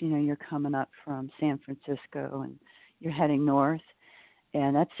Coast. You're coming up from San Francisco and you're heading north.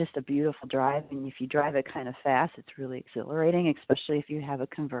 And that's just a beautiful drive. And if you drive it kind of fast, it's really exhilarating, especially if you have a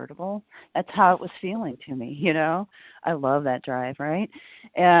convertible. That's how it was feeling to me, I love that drive, right?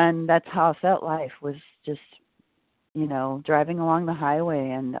 And that's how I felt life was just, driving along the highway.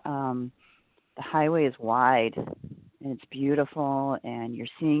 And the highway is wide, and it's beautiful, and you're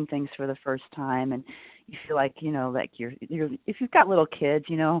seeing things for the first time. And you feel like, like you're if you've got little kids,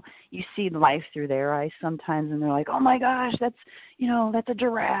 you see life through their eyes sometimes, and they're like, oh my gosh, that's a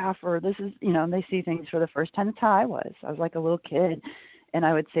giraffe, or this is, and they see things for the first time. That's how I was. I was like a little kid, and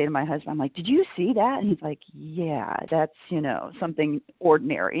I would say to my husband, I'm like, did you see that? And he's like, yeah, that's, something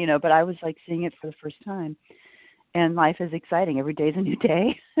ordinary, but I was like seeing it for the first time. And life is exciting. Every day is a new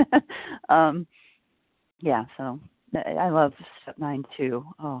day. Yeah, so I love step 9 too.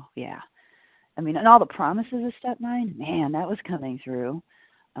 Oh, yeah. I mean, and all the promises of step 9, man, that was coming through.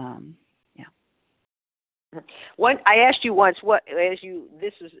 Yeah. I asked you once,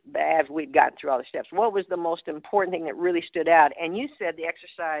 as we'd gotten through all the steps, what was the most important thing that really stood out? And you said the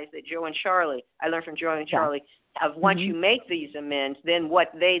exercise that Joe and Charlie, I learned from Joe and Charlie, of once you make these amends, then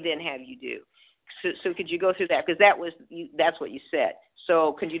what they then have you do. So could you go through that? Because that's what you said.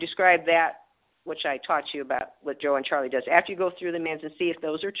 So could you describe that, which I taught you about what Joe and Charlie does? After you go through the amends and see if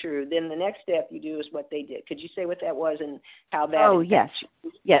those are true, then the next step you do is what they did. Could you say what that was and how that? Oh, yes.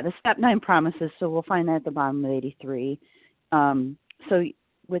 Yeah, the step 9 promises. So we'll find that at the bottom of 83. So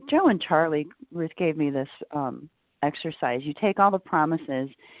with Joe and Charlie, Ruth gave me this exercise. You take all the promises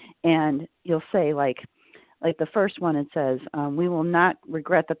and you'll say, like the first one, it says, we will not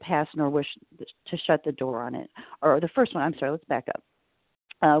regret the past nor wish to shut the door on it. Or the first one, I'm sorry, let's back up.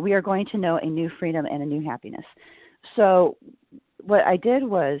 We are going to know a new freedom and a new happiness. So what I did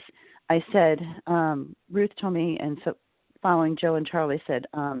was I said, Ruth told me, and so following Joe and Charlie said,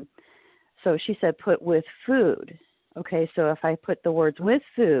 so she said put with food. Okay, so if I put the words with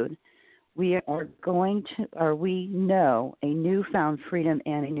food, we are going to, or we know a newfound freedom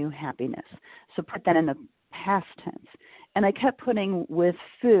and a new happiness. So put that in the past tense. And I kept putting with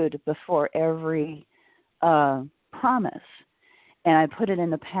food before every promise. And I put it in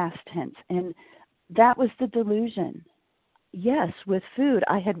the past tense. And that was the delusion. Yes, with food,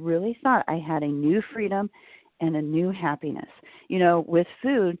 I had really thought I had a new freedom and a new happiness. With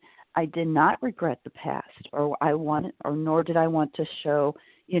food, I did not regret the past, nor did I want to show,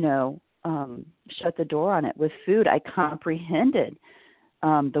 shut the door on it. With food, I comprehended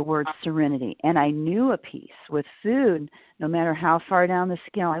the word serenity, and I knew a peace. With food, no matter how far down the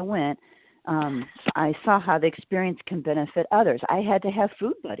scale I went, I saw how the experience can benefit others. I had to have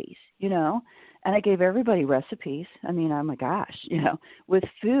food buddies, And I gave everybody recipes. I mean, oh my gosh, with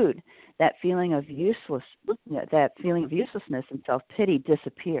food, that feeling of uselessness and self-pity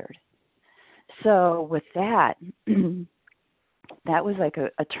disappeared. So with that, that was like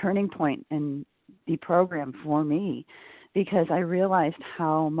a turning point in the program for me, because I realized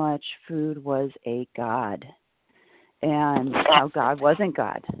how much food was a god and how God wasn't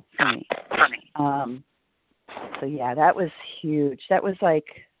God for me. So yeah, that was huge. That was like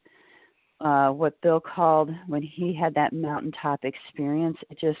what Bill called, when he had that mountaintop experience,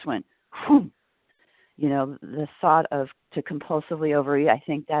 it just went, whew. The thought of to compulsively overeat, I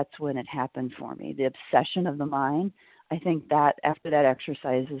think that's when it happened for me. The obsession of the mind, I think that after that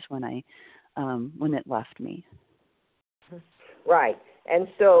exercise is when when it left me. Right. And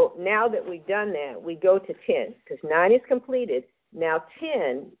so now that we've done that, we go to 10, because 9 is completed. Now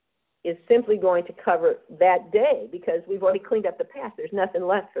 10 is simply going to cover that day, because we've already cleaned up the past. There's nothing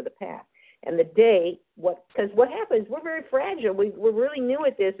left for the past. And the day, because what happens, we're very fragile. We're really new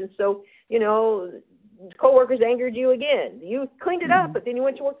at this. And so, coworkers angered you again. You cleaned it up, but then you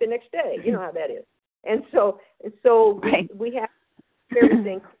went to work the next day. You know how that is. And so right. we have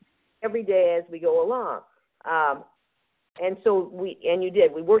everything every day as we go along. And so you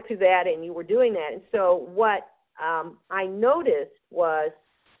did. We worked through that, and you were doing that. And so what I noticed was,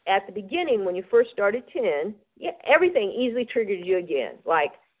 at the beginning, when you first started 10, everything easily triggered you again.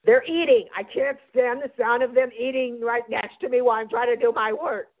 Like, they're eating. I can't stand the sound of them eating right next to me while I'm trying to do my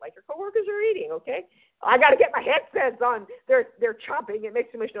work. Like, your coworkers are eating, okay? I got to get my headsets on. They're chomping. It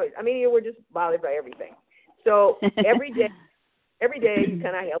makes too much noise. I mean, you were just bothered by everything. So every day you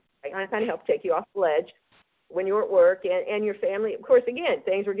I kind of help take you off the ledge when you're at work, and your family. Of course, again,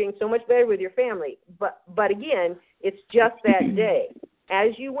 things were getting so much better with your family. But again, it's just that day.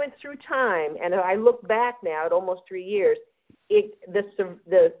 As you went through time, and I look back now at almost 3 years,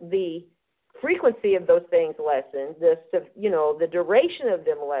 the frequency of those things lessened, the duration of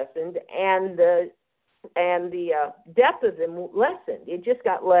them lessened, and the depth of them lessened. It just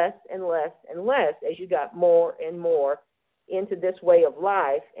got less and less and less as you got more and more into this way of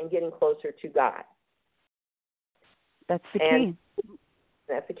life and getting closer to God. That's the key.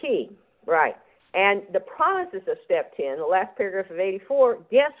 That's the key, right. And the promises of step 10, the last paragraph of 84,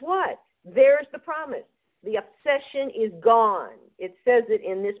 guess what? There's the promise. The obsession is gone. It says it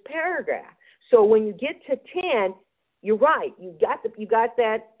in this paragraph. So when you get to 10, you're right. You got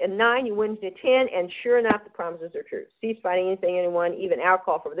that at 9, you went to 10, and sure enough, the promises are true. Cease fighting anything, anyone, even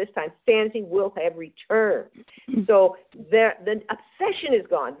alcohol, for this time sanity will have returned. So the obsession is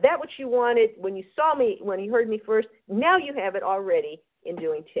gone. That what you wanted when you saw me, when you heard me first, now you have it already in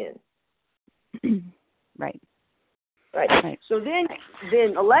doing 10. Right. Right. So then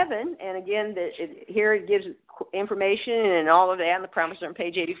 11, and again, here it gives information and all of that, and the promises are on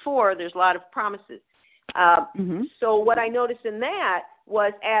page 84. There's a lot of promises. So what I noticed in that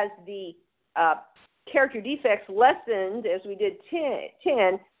was, as the character defects lessened as we did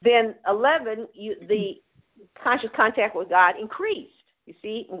 10, then 11, the conscious contact with God increased. You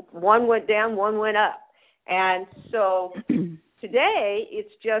see, one went down, one went up. And so today,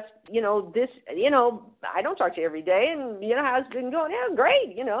 it's just, I don't talk to you every day, and how's it been going? Yeah,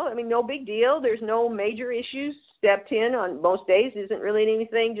 great, I mean, no big deal. There's no major issues. Step 10 on most days isn't really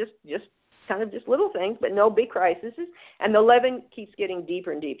anything, just kind of just little things, but no big crises. And the 11 keeps getting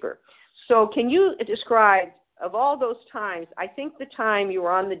deeper and deeper. So can you describe, of all those times, I think the time you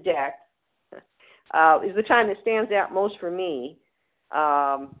were on the deck is the time that stands out most for me.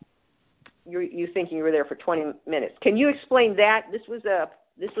 You thinking you were there for 20 minutes. Can you explain that? This was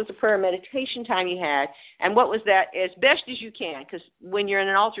a prayer meditation time you had, and what was that, as best as you can? Because when you're in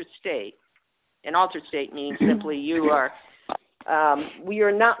an altered state means simply you are we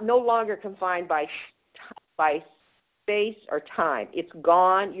are no longer confined by space or time. It's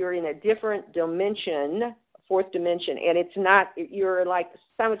gone. You're in a different dimension, fourth dimension, and it's not. You're like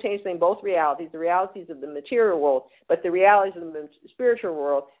simultaneously in both realities, the realities of the material world, but the realities of the spiritual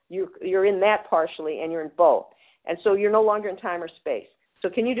world. You're in that partially, and you're in both, and so you're no longer in time or space. So,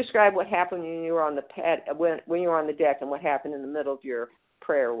 can you describe what happened when you were on the when you were on the deck, and what happened in the middle of your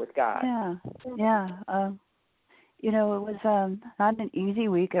prayer with God? Yeah. It was not an easy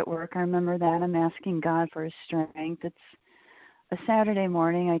week at work. I remember that. I'm asking God for His strength. It's a Saturday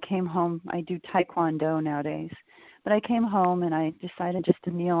morning. I came home. I do Taekwondo nowadays. But I came home and I decided just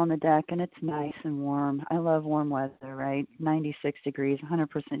to kneel on the deck, and it's nice and warm. I love warm weather, right? 96 degrees, 100%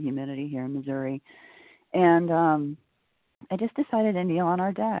 humidity here in Missouri. And I just decided to kneel on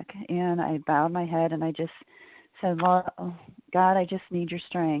our deck, and I bowed my head and I just said, well, God, I just need your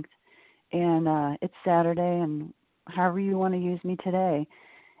strength. And it's Saturday, and however you want to use me today.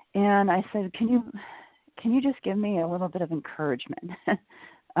 And I said, can you just give me a little bit of encouragement?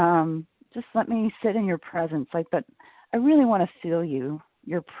 Just let me sit in your presence, but I really want to feel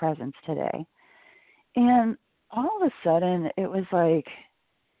your presence today. And all of a sudden, it was like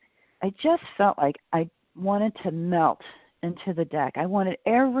I just felt like I wanted to melt into the deck. I wanted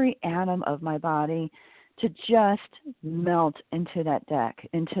every atom of my body to just melt into that deck,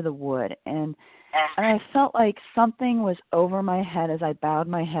 into the wood. And I felt like something was over my head as I bowed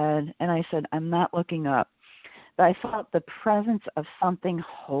my head, and I said, I'm not looking up. But I felt the presence of something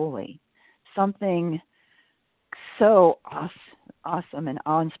holy, something so awesome and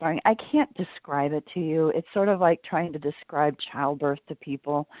awe-inspiring. I can't describe it to you. It's sort of like trying to describe childbirth to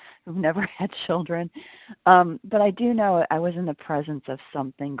people who've never had children. But I do know I was in the presence of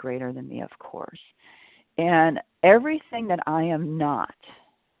something greater than me, of course. And everything that I am not,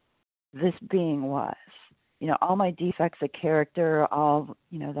 this being was. All my defects of character, all,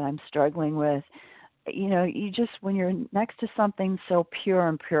 that I'm struggling with, you just, when you're next to something so pure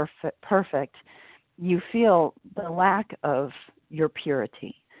and perfect, you feel the lack of your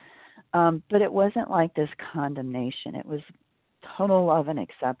purity. But it wasn't like this condemnation. It was total love and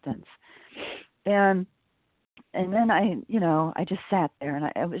acceptance. And then I just sat there,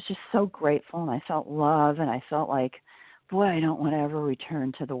 and I was just so grateful, and I felt love, and I felt like, boy, I don't want to ever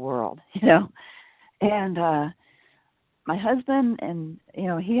return to the world, And my husband, and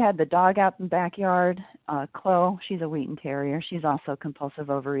he had the dog out in the backyard. Chloe, she's a Wheaten Terrier. She's also compulsive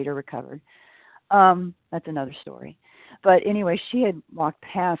overeater, recovered. That's another story. But anyway, she had walked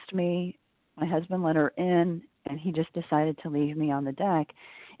past me. My husband let her in, and he just decided to leave me on the deck.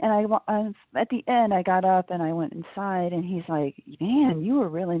 And at the end, I got up and I went inside, and he's like, man, you were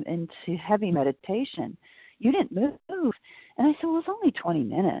really into heavy meditation. You didn't move. And I said, well, it's only 20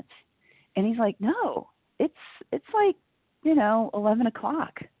 minutes. And he's like, no, it's like, 11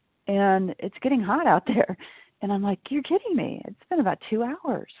 o'clock, and it's getting hot out there. And I'm like, you're kidding me. It's been about 2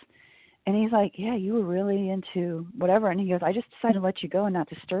 hours. And he's like, yeah, you were really into whatever. And he goes, I just decided to let you go and not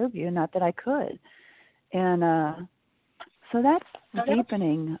disturb you, not that I could. And so that's the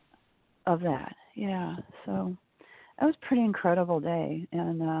deepening of that. Yeah. So that was a pretty incredible day.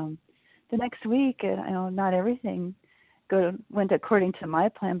 And the next week, not everything went according to my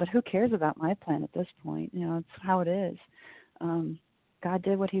plan, but who cares about my plan at this point? It's how it is. God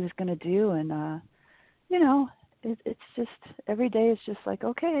did what he was going to do, and it's just every day is just like,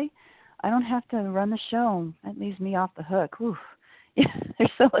 okay, I don't have to run the show. That leaves me off the hook. Oof.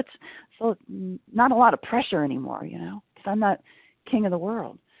 So not a lot of pressure anymore, because I'm not king of the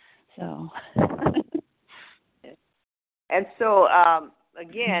world. So. And so,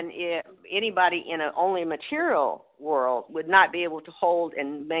 again, if anybody in only material world would not be able to hold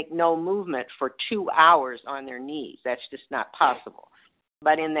and make no movement for 2 hours on their knees. That's just not possible.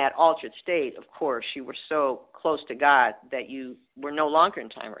 But in that altered state, of course, you were so close to God that you were no longer in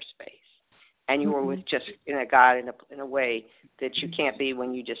time or space. And you were with just God in a way that you can't be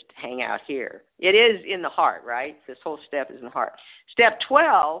when you just hang out here. It is in the heart, right? This whole step is in the heart. Step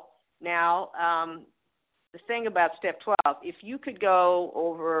 12, now, the thing about step 12, if you could go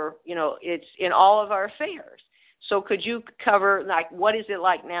over, it's in all of our affairs. So could you cover, what is it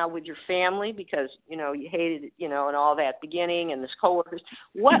like now with your family? Because, you hated it, and all that beginning and this coworkers.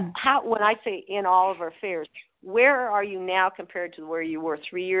 When I say in all of our affairs, where are you now compared to where you were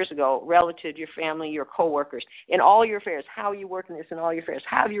 3 years ago relative to your family, your coworkers, in all your affairs? How are you working this in all your affairs?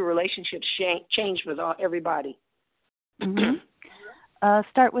 How have your relationships changed with everybody? Mm-hmm. Let's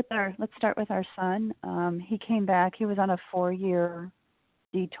start with our son. He came back. He was on a 4-year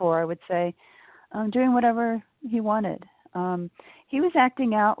detour, I would say, doing whatever he wanted. He was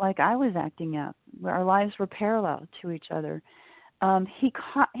acting out like I was acting out. Our lives were parallel to each other. He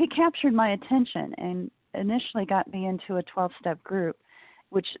captured my attention and initially got me into a 12-step group,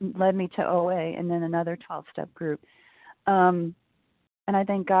 which led me to OA and then another 12-step group. And I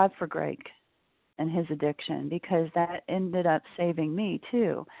thank God for Greg and his addiction, because that ended up saving me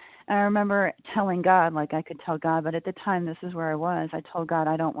too. And I remember telling God, like I could tell God, but at the time, this is where I was. I told God,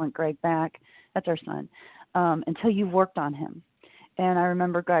 I don't want Greg back. That's our son. Until you've worked on him. And I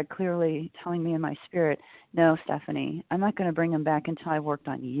remember God clearly telling me in my spirit, no, Stephanie, I'm not going to bring him back until I've worked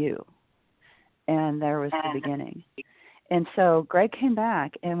on you. And there was the beginning. And so Greg came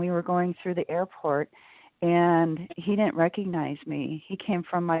back, and we were going through the airport, and he didn't recognize me. He came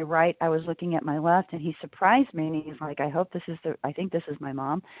from my right. I was looking at my left, and he surprised me, and he's like, I think this is my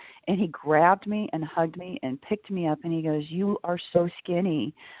mom. And he grabbed me and hugged me and picked me up, and he goes, you are so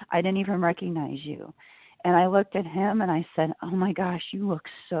skinny. I didn't even recognize you. And I looked at him, and I said, oh, my gosh, you look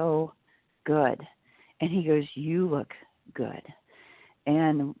so good. And he goes, you look good.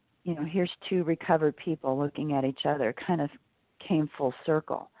 And, here's two recovered people looking at each other, kind of came full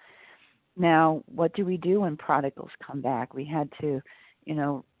circle. Now, what do we do when prodigals come back? We had to,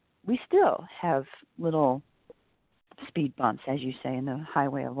 we still have little speed bumps, as you say, in the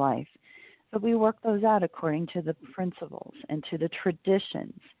highway of life. But we work those out according to the principles and to the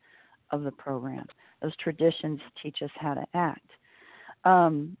traditions of the program. Those traditions teach us how to act.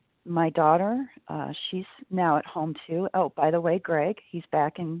 My daughter, she's now at home too. Oh, by the way, Greg, he's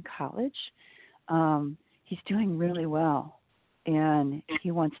back in college. He's doing really well. And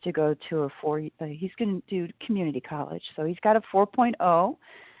he wants to go to he's going to do community college. So he's got a 4.0,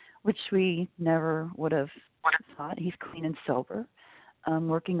 which we never would have thought. He's clean and sober,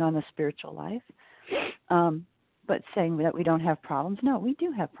 working on the spiritual life. But saying that we don't have problems, no, we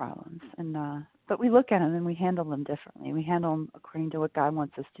do have problems. And but we look at them and we handle them differently. We handle them according to what God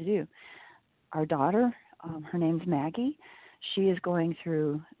wants us to do. Our daughter, her name's Maggie. She is going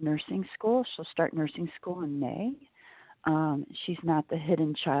through nursing school. She'll start nursing school in May. She's not the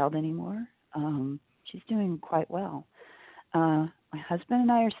hidden child anymore. She's doing quite well. My husband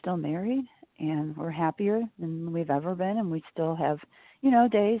and I are still married, and we're happier than we've ever been, and we still have,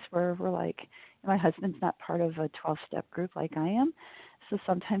 days where we're like, my husband's not part of a 12-step group like I am, so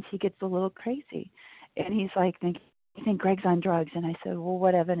sometimes he gets a little crazy. And he's like, I think Greg's on drugs. And I said, well,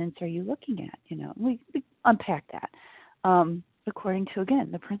 what evidence are you looking at? We unpack that according to, again,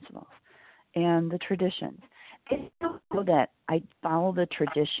 the principles and the traditions. They don't know that I follow the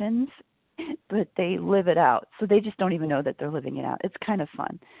traditions, but they live it out. So they just don't even know that they're living it out. It's kind of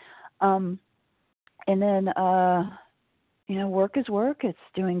fun. And then, work is work. It's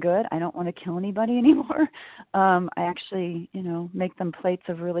doing good. I don't want to kill anybody anymore. I actually, make them plates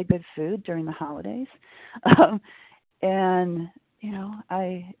of really good food during the holidays. And,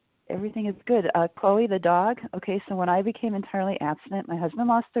 everything is good. Chloe, the dog, okay, so when I became entirely abstinent, my husband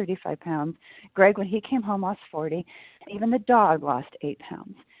lost 35 pounds. Greg, when he came home, lost 40. Even the dog lost 8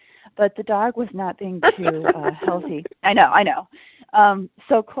 pounds. But the dog was not being too healthy. I know.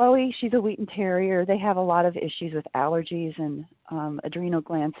 So Chloe, she's a Wheaten Terrier. They have a lot of issues with allergies and adrenal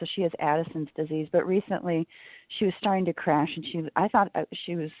glands, so she has Addison's disease. But recently, she was starting to crash, and I thought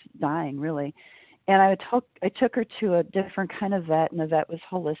she was dying, really. And I took her to a different kind of vet, and the vet was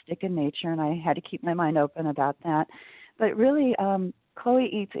holistic in nature, and I had to keep my mind open about that. But really, Chloe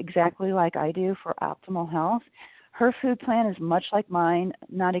eats exactly like I do for optimal health. Her food plan is much like mine,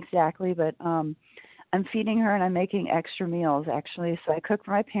 not exactly, but I'm feeding her and I'm making extra meals, actually. So I cook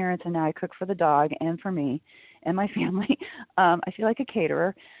for my parents, and now I cook for the dog and for me and my family. I feel like a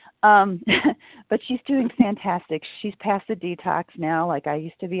caterer. But she's doing fantastic. She's past the detox now like I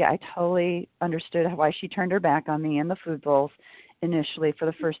used to be. I totally understood why she turned her back on me and the food bowls initially. For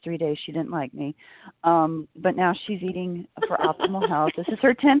the first 3 days, she didn't like me. But now she's eating for optimal health. This is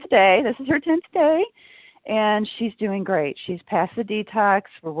her 10th day. And she's doing great. She's past the detox.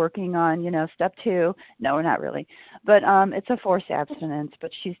 We're working on, step 2. No, we're not really. But it's a forced abstinence. But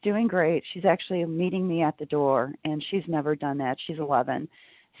she's doing great. She's actually meeting me at the door, and she's never done that. She's 11.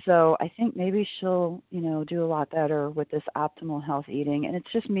 So I think maybe she'll, do a lot better with this optimal health eating. And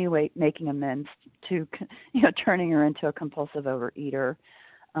it's just me making amends to, turning her into a compulsive overeater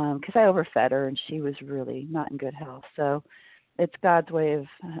because I overfed her, and she was really not in good health. So it's God's way of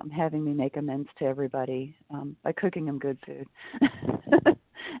having me make amends to everybody by cooking them good food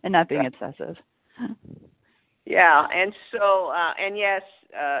and not being obsessive. Yeah, and so, and yes,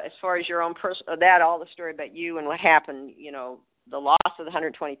 as far as your own all the story about you and what happened, the loss of the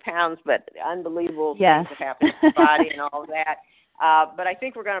 120 pounds, but unbelievable things that happened to your body and all that. But I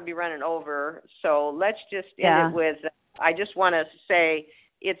think we're going to be running over, so let's just end it with, I just want to say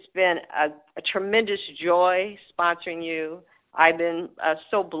it's been a tremendous joy sponsoring you. I've been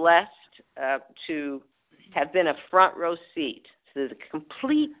so blessed to have been a front row seat to the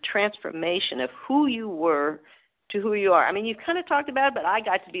complete transformation of who you were to who you are. I mean, you've kind of talked about it, but I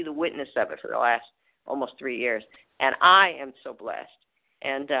got to be the witness of it for the last almost 3 years, and I am so blessed.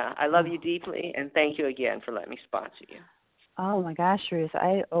 And I love you deeply, and thank you again for letting me sponsor you. Oh, my gosh, Ruth,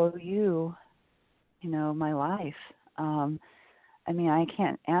 I owe you, my life. I mean, I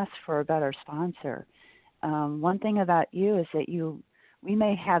can't ask for a better sponsor. One thing about you is that we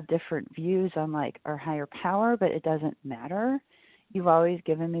may have different views on like our higher power, but it doesn't matter. You've always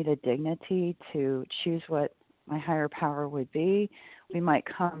given me the dignity to choose what my higher power would be. We might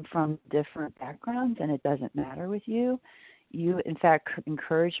come from different backgrounds, and it doesn't matter with you. You, in fact,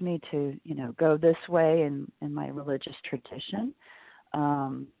 encourage me to, go this way in my religious tradition.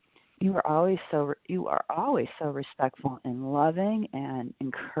 You are always so respectful and loving and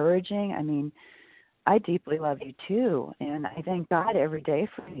encouraging. I mean, I deeply love you too, and I thank God every day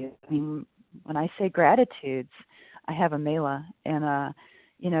for you. I mean, when I say gratitudes, I have a mela, and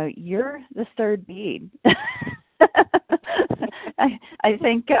you're the third bead. I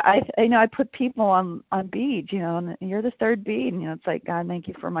think I put people on beads, and you're the third bead. It's like, God, thank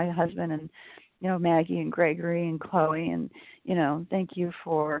you for my husband, and Maggie and Gregory and Chloe, and thank you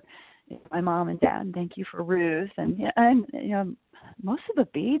for my mom and dad, and thank you for Ruth, and most of the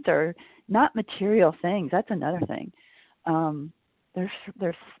beads are not material things. That's another thing. They're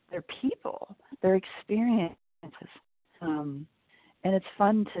people, they're experiences, and it's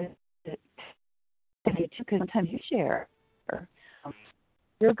fun to too, because sometimes you share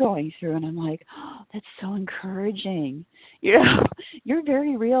you're going through, and I'm like, oh, that's so encouraging. You're a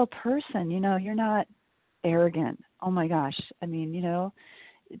very real person. You're not arrogant. Oh my gosh. I mean,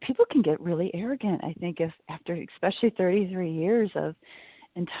 people can get really arrogant, I think, if after especially 33 years of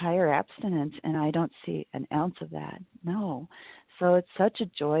entire abstinence, and I don't see an ounce of that. No. So it's such a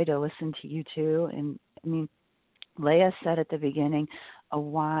joy to listen to you too. And I mean, Leah said at the beginning, a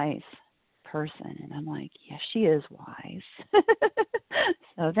wise person, and I'm like, yes, she is wise.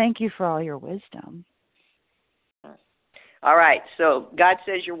 So thank you for all your wisdom. All right. So God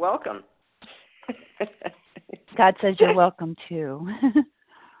says you're welcome. God says you're welcome too.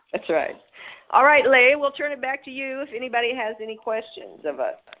 That's right. All right, Leah, we'll turn it back to you if anybody has any questions of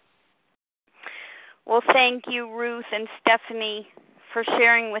us. Well, thank you, Ruth and Stephanie, for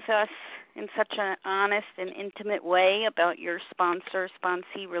sharing with us in such an honest and intimate way about your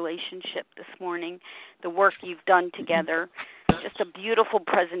sponsor-sponsee relationship this morning, the work you've done together. Just a beautiful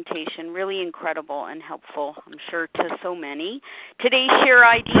presentation, really incredible and helpful, I'm sure, to so many. Today's share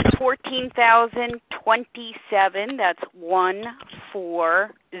ID is 14,027. That's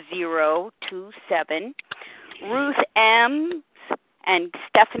 14027. Ruth M and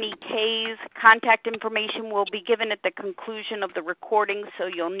Stephanie K's contact information will be given at the conclusion of the recording, so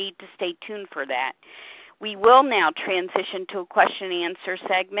you'll need to stay tuned for that. We will now transition to a question and answer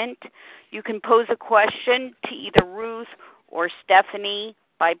segment. You can pose a question to either Ruth or Stephanie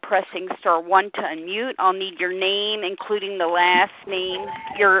by pressing *1 to unmute. I'll need your name, including the last name,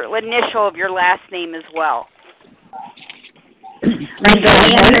 your initial of your last name as well.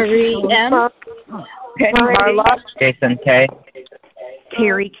 Marie M. Marla. Jason K.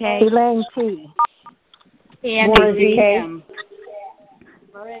 Terry K. Elaine T. Andy K.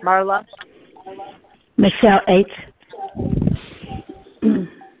 Marla. Michelle H.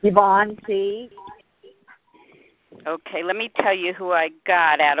 Yvonne C. Okay, let me tell you who I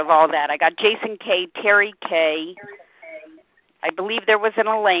got out of all that. I got Jason K., Terry K. I believe there was an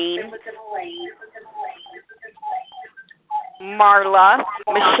Elaine. Marla,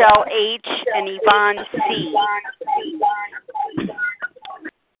 Michelle H., and Yvonne C.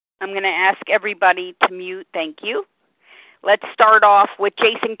 I'm going to ask everybody to mute. Thank you. Let's start off with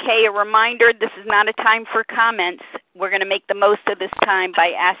Jason K. A reminder, this is not a time for comments. We're going to make the most of this time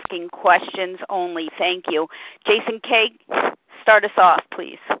by asking questions only. Thank you. Jason K., start us off,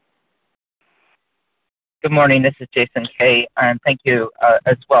 please. Good morning. This is Jason K. And thank you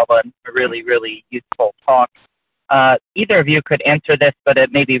as well on a really, really useful talk. Either of you could answer this, but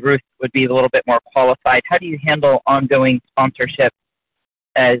maybe Ruth would be a little bit more qualified. How do you handle ongoing sponsorship?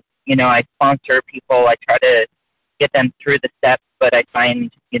 As you know, I sponsor people. I try to get them through the steps, but I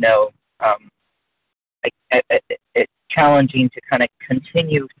find, it's challenging to kind of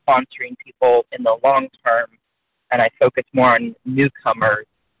continue sponsoring people in the long term, and I focus more on newcomers.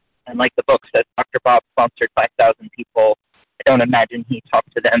 And like the book says, Dr. Bob sponsored 5,000 people. I don't imagine he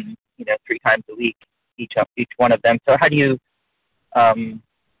talked to them, 3 times a week, each one of them. So how do you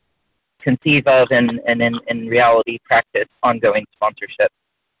conceive of and in reality practice ongoing sponsorship?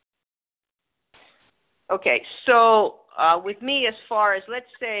 Okay, so with me, as far as,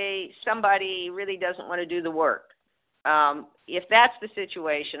 let's say somebody really doesn't want to do the work. If that's the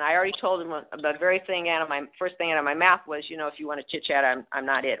situation, I already told them the very thing first thing out of my mouth was, if you want to chit chat, I'm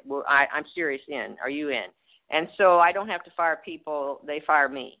not it. Well, I'm serious in. Are you in? And so I don't have to fire people; they fire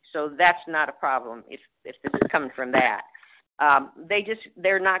me. So that's not a problem if this is coming from that.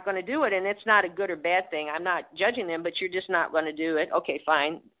 They're not going to do it, and it's not a good or bad thing. I'm not judging them, but you're just not going to do it. Okay,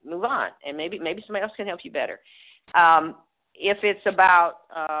 fine, move on, and maybe somebody else can help you better. If it's about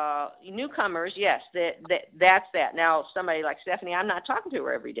newcomers, yes, that's that. Now, somebody like Stephanie, I'm not talking to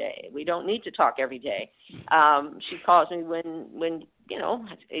her every day. We don't need to talk every day. She calls me when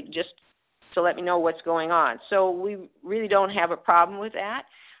just to let me know what's going on. So we really don't have a problem with that.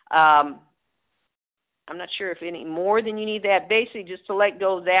 I'm not sure if any more than you need that. Basically, just to let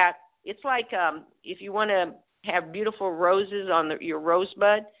go of that. It's like if you want to have beautiful roses on your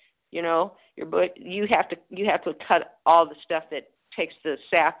rosebud, you have to cut all the stuff that takes the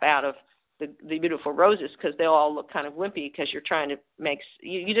sap out of the beautiful roses, because they'll all look kind of wimpy because you're trying to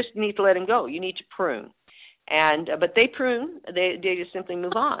you just need to let them go. You need to prune. But they prune, they just simply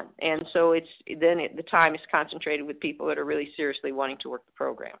move on. And so the time is concentrated with people that are really seriously wanting to work the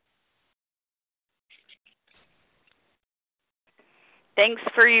program. Thanks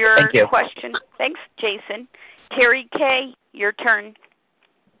for your question. Thanks, Jason. Terry K., your turn.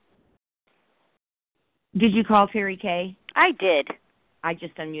 Did you call Terry K? I did. I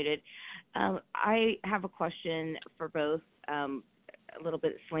just unmuted. I have a question for both, a little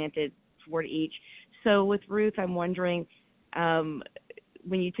bit slanted toward each. So with Ruth, I'm wondering,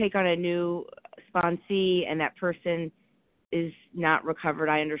 when you take on a new sponsee and that person is not recovered,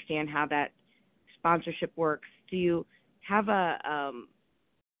 I understand how that sponsorship works. Do you have a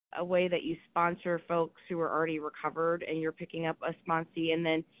way that you sponsor folks who are already recovered and you're picking up a sponsee? And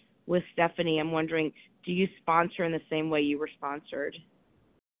then with Stephanie, I'm wondering, do you sponsor in the same way you were sponsored?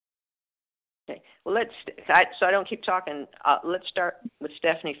 Okay. Well, so I don't keep talking. Let's start with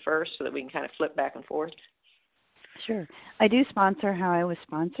Stephanie first so that we can kind of flip back and forth. Sure. I do sponsor how I was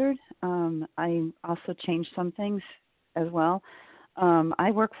sponsored. I also changed some things as well.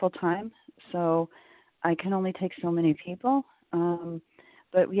 I work full time, so I can only take so many people.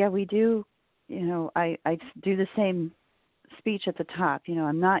 But yeah, we do, I do the same speech at the top.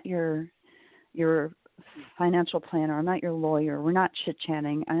 I'm not your financial planner. I'm not your lawyer. We're not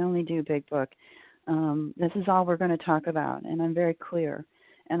chit-chatting. I only do Big Book. This is all we're going to talk about, and I'm very clear,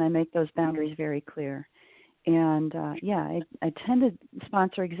 and I make those boundaries very clear. And, I tend to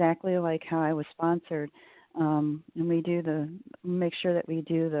sponsor exactly like how I was sponsored, and we make sure that we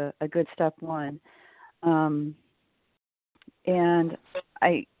do a good step one. And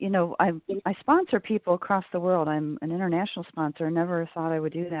I sponsor people across the world. I'm an international sponsor. I never thought I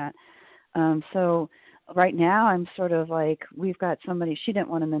would do that. So right now I'm sort of like, we've got somebody, she didn't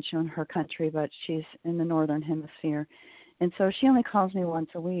want to mention her country, but she's in the Northern Hemisphere. And so she only calls me once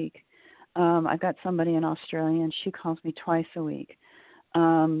a week. I've got somebody in Australia, and she calls me twice a week.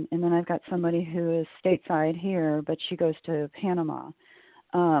 And then I've got somebody who is stateside here, but she goes to Panama.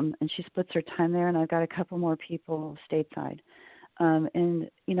 And she splits her time there, and I've got a couple more people stateside. And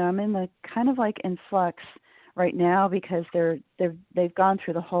I'm in the kind of like in flux right now because they've gone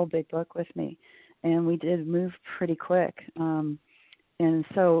through the whole Big Book with me, and we did move pretty quick. And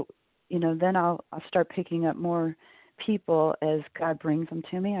so, then I'll start picking up more people as God brings them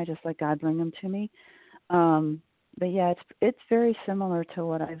to me. I just let God bring them to me. But yeah, it's very similar to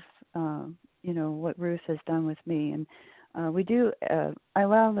what I've, what Ruth has done with me. And we do, I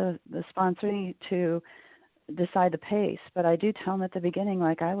allow the sponsor to decide the pace, but I do tell them at the beginning,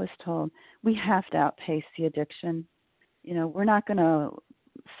 like I was told, we have to outpace the addiction. We're not going to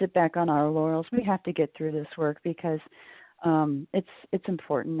sit back on our laurels. We have to get through this work because it's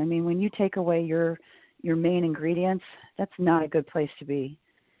important. I mean, when you take away your main ingredients, that's not a good place to be.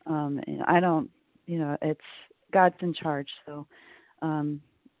 And I don't, it's God's in charge. So,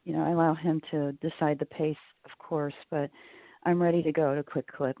 I allow him to decide the pace, of course, but I'm ready to go to quick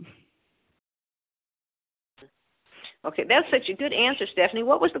clip. Okay, that's such a good answer, Stephanie.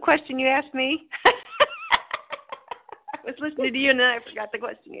 What was the question you asked me? I was listening to you, and then I forgot the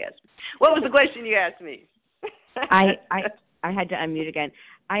question you asked me. What was the question you asked me? I had to unmute again.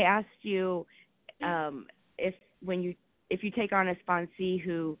 I asked you if you take on a sponsee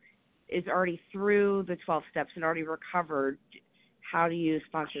who is already through the 12 steps and already recovered, how do you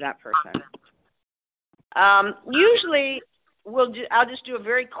sponsor that person? Usually, I'll just do a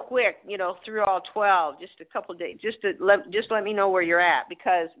very quick, through all 12, just a couple of days, just let me know where you're at,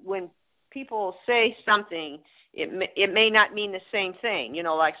 because when people say something, it may not mean the same thing.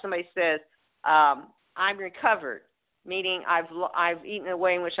 Like somebody says, I'm recovered, meaning I've eaten a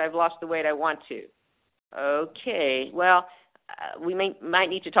way in which I've lost the weight I want to. Okay, well, we might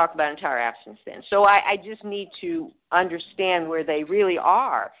need to talk about entire abstinence then. So I just need to understand where they really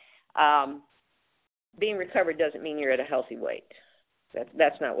are. Being recovered doesn't mean you're at a healthy weight.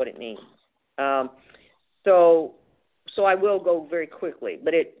 That's not what it means. So I will go very quickly,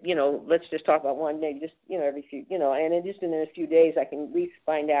 but let's just talk about one day, just every few, and just in a few days I can at least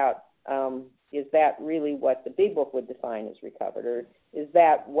find out, is that really what the Big Book would define as recovered, or is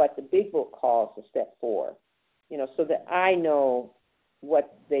that what the Big Book calls a step 4? So that I know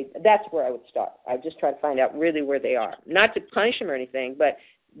that's where I would start. I just try to find out really where they are, not to punish them or anything, but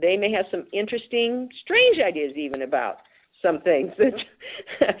they may have some interesting, strange ideas even about some things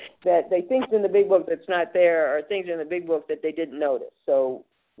that they think in the Big Book that's not there, or things in the Big Book that they didn't notice. So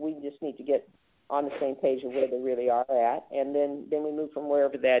we just need to get on the same page of where they really are at, and then we move from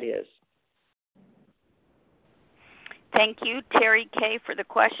wherever that is. Thank you, Terry K, for the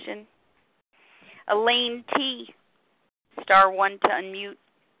question. Elaine T, *1 to unmute.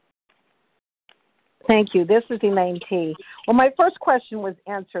 Thank you. This is Elaine T. Well, my first question was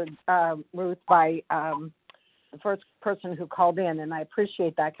answered, Ruth, by the first person who called in, and I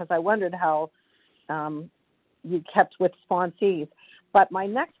appreciate that because I wondered how you kept with sponsees. But my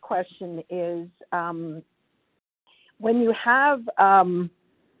next question is, when you have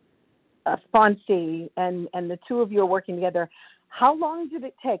a sponsee and the two of you are working together, how long did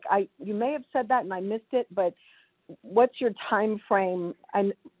it take? You may have said that and I missed it, but what's your time frame?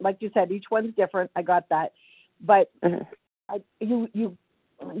 And like you said, each one's different. I got that, but you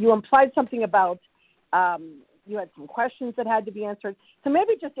implied something about you had some questions that had to be answered. So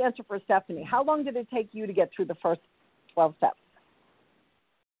maybe just answer for Stephanie. How long did it take you to get through the first 12 steps?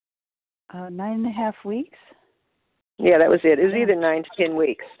 9.5 weeks. Yeah, that was it. It was either 9 to 10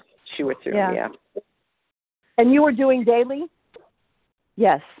 weeks she went through. Yeah. And you were doing daily?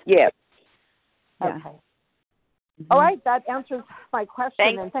 Yes. Yeah. Okay. Mm-hmm. All right, that answers my question.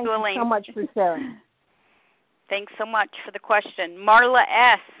 Thank you so much for sharing. Thanks so much for the question. Marla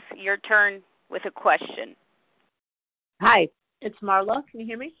S., your turn with a question. Hi, it's Marla. Can you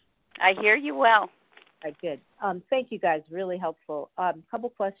hear me? I hear you well. All right, good. Thank you, guys. Really helpful. Couple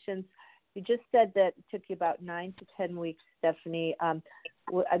questions. You just said that it took you about 9 to 10 weeks, Stephanie. I'm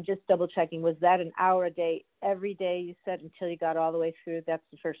just double-checking. Was that an hour a day every day, you said, until you got all the way through? That's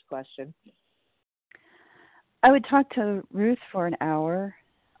the first question. I would talk to Ruth for an hour,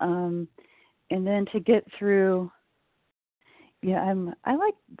 and then to get through. Yeah,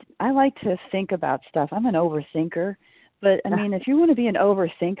 I like to think about stuff. I'm an overthinker, but I mean, if you want to be an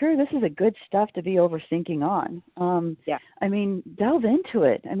overthinker, this is a good stuff to be overthinking on. Yeah. I mean, delve into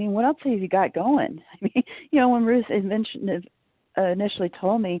it. I mean, what else have you got going? I mean, when Ruth initially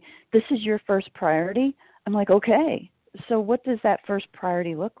told me this is your first priority, I'm like, okay. So what does that first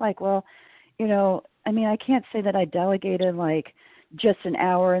priority look like? Well, I mean, I can't say that I delegated like just an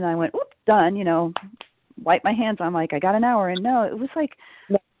hour and I went, whoop, done, wipe my hands. I'm like, I got an hour. And no, it was like,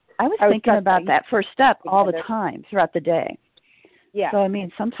 I was thinking about that first step all the time throughout the day. Yeah. So, I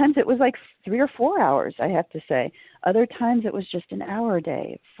mean, sometimes it was like 3 or 4 hours, I have to say. Other times it was just an hour a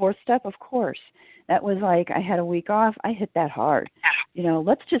day. Fourth step, of course. That was like, I had a week off. I hit that hard.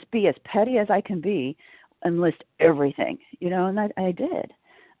 Let's just be as petty as I can be and list everything, and I did.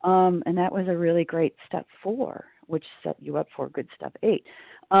 And that was a really great step 4, which set you up for good step 8.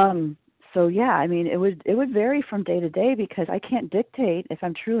 So yeah, I mean, it would vary from day to day because I can't dictate if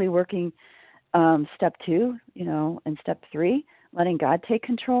I'm truly working step 2, and step 3, letting God take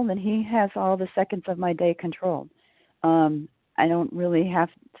control. Then He has all the seconds of my day controlled. I don't really have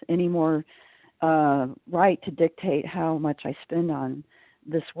any more right to dictate how much I spend on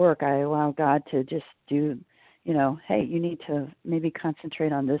this work. I allow God to just do. Hey, you need to maybe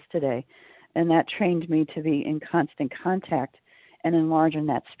concentrate on this today. And that trained me to be in constant contact and enlarging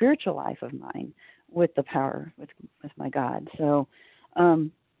that spiritual life of mine with the power, with my God. So, a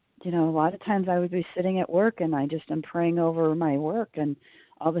lot of times I would be sitting at work and I just am praying over my work and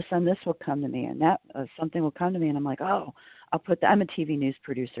all of a sudden this will come to me and that something will come to me and I'm like, oh, I'm a TV news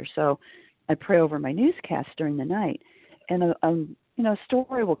producer. So I pray over my newscast during the night and a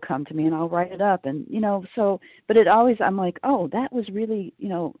story will come to me and I'll write it up and, but it always, I'm like, oh, that was really,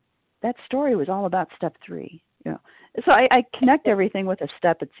 that story was all about step 3, So I connect everything with a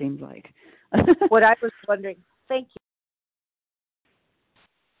step, it seems like. What I was wondering, thank you.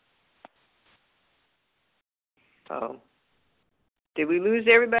 Oh. Did we lose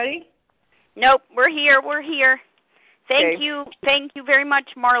everybody? Nope, we're here. Thank you very much,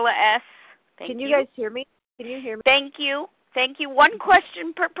 Marla S. Can you guys hear me? Can you hear me? Thank you. One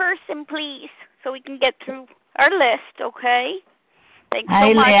question per person, please, so we can get through our list, okay? Thanks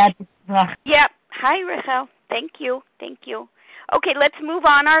so much. Hi, Yep. Hi, Rachel. Thank you. Okay, let's move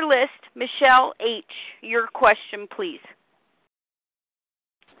on our list. Michelle H., your question, please.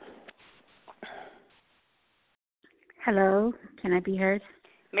 Hello, can I be heard?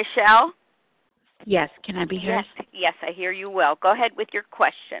 Michelle? Yes, can I be heard? Yes, I hear you well. Go ahead with your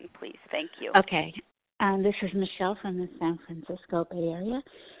question, please. Thank you. Okay. This is Michelle from the San Francisco Bay Area.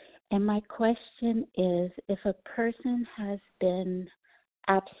 And my question is, if a person has been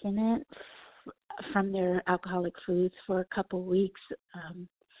abstinent from their alcoholic foods for a couple weeks,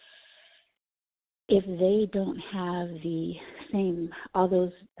 if they don't have the same, all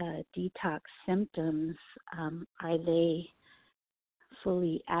those detox symptoms, are they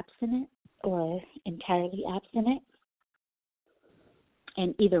fully abstinent or entirely abstinent?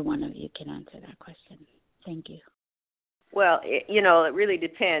 And either one of you can answer that question. Thank you. Well, it really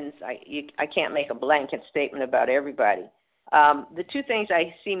depends. I can't make a blanket statement about everybody. The two things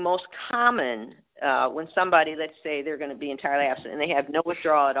I see most common when somebody, let's say, they're going to be entirely absent and they have no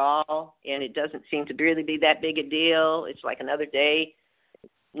withdrawal at all, and it doesn't seem to really be that big a deal. It's like another day.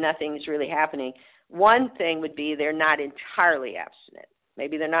 Nothing's really happening. One thing would be they're not entirely abstinent.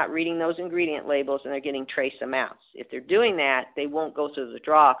 Maybe they're not reading those ingredient labels and they're getting trace amounts. If they're doing that, they won't go through the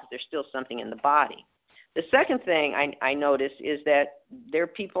withdrawal because there's still something in the body. The second thing I notice is that there are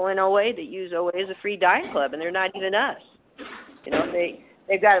people in OA that use OA as a free diet club, and they're not even us.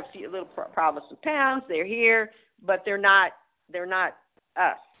 They've got a few little problems with pounds. They're here, but they're not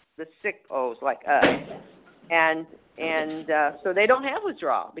us, the sick O's like us, and so they don't have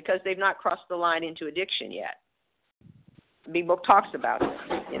withdrawal because they've not crossed the line into addiction yet. The big book talks about it.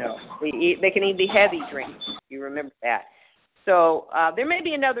 They can eat the heavy drinks. You remember that. So there may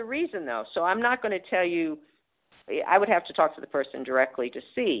be another reason, though. So I'm not going to tell you. I would have to talk to the person directly to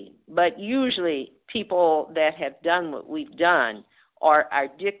see. But usually people that have done what we've done are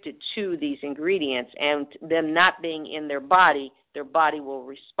addicted to these ingredients, and them not being in their body will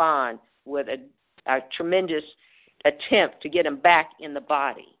respond with a tremendous attempt to get them back in the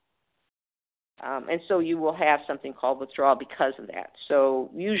body. And so you will have something called withdrawal because of that.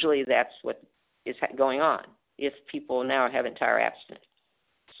 So usually that's what is going on if people now have entire abstinence.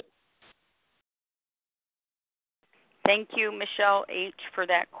 Thank you, Michelle H., for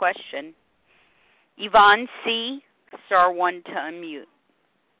that question. Yvonne C., *1 to unmute.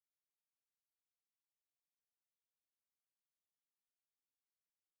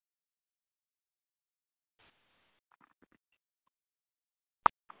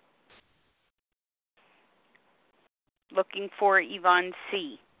 Looking for Yvonne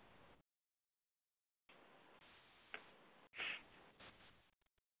C.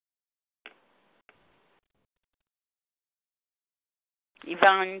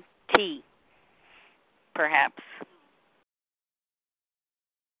 Yvonne T., perhaps.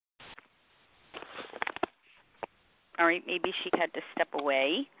 All right, maybe she had to step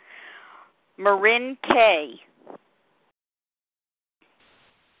away. Marin K.,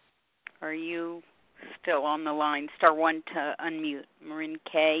 are you still on the line? *1 to unmute. Marin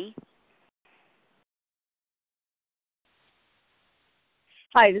K.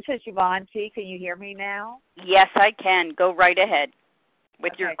 Hi, this is Yvonne T. Can you hear me now? Yes, I can. Go right ahead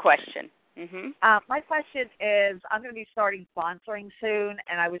with your question. Mm-hmm. My question is, I'm going to be starting sponsoring soon,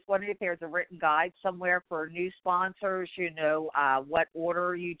 and I was wondering if there's a written guide somewhere for new sponsors, what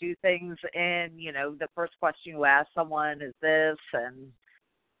order you do things in, the first question you ask someone is this, and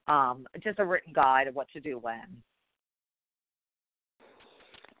just a written guide of what to do when.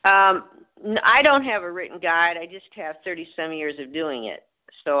 I don't have a written guide. I just have 30-some years of doing it.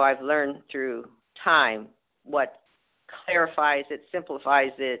 So I've learned through time what clarifies it,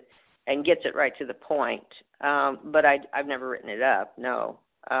 simplifies it, and gets it right to the point. But I've never written it up, no.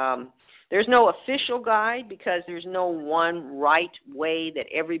 There's no official guide because there's no one right way that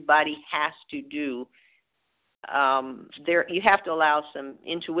everybody has to do. You have to allow some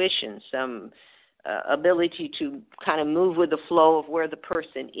intuition, some ability to kind of move with the flow of where the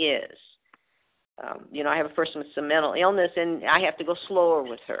person is. I have a person with some mental illness, and I have to go slower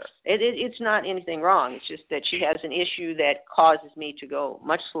with her. It's not anything wrong. It's just that she has an issue that causes me to go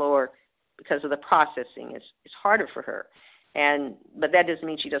much slower because of the processing. It's harder for her, but that doesn't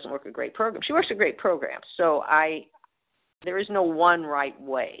mean she doesn't work a great program. She works a great program. So there is no one right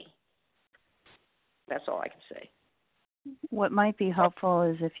way. That's all I can say. What might be helpful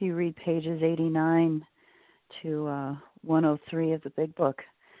is if you read pages 89 to 103 of the big book.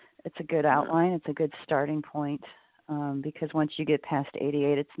 It's a good outline. It's a good starting point because once you get past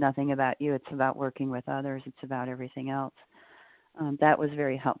 88, it's nothing about you. It's about working with others. It's about everything else. That was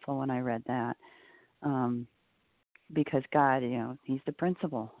very helpful when I read that because God, He's the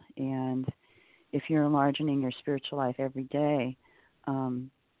principal. And if you're enlarging your spiritual life every day,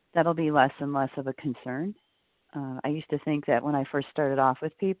 that'll be less and less of a concern. I used to think that when I first started off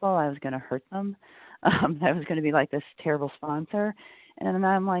with people, I was going to hurt them. I was going to be like this terrible sponsor. And then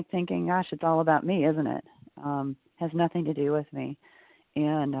I'm like thinking, gosh, it's all about me, isn't it? Has nothing to do with me.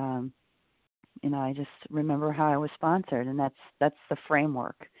 And, I just remember how I was sponsored, and that's the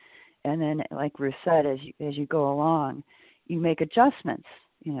framework. And then, like Ruth said, as you go along, you make adjustments.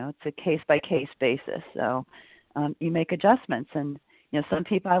 It's a case-by-case basis. So you make adjustments. And, some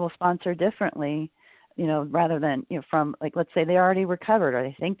people I will sponsor differently, rather than, from, like, let's say they already recovered or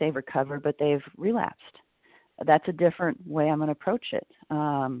they think they've recovered, but they've relapsed. That's a different way I'm going to approach it.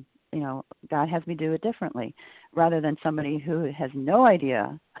 God has me do it differently. rather than somebody who has no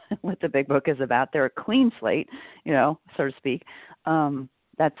idea what the big book is about. They're a clean slate, so to speak.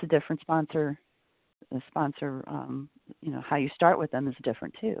 That's a different sponsor. The sponsor, how you start with them is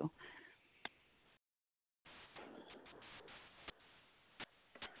different too.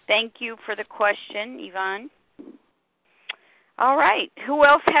 Thank you for the question, Yvonne. All right. Who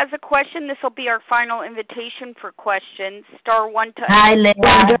else has a question? This will be our final invitation for questions. Star 1 to... Hi,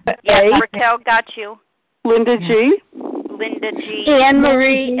 Linda. Yes, Raquel, got you. Linda G. Linda G.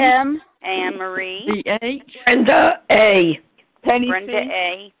 Anne-Marie M. Anne-Marie. C.H. Brenda A. Penny Brenda C.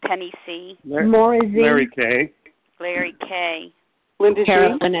 A. Penny C. Maura Z. Larry K. Larry K. Linda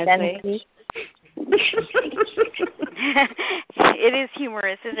Carolyn G. S. It is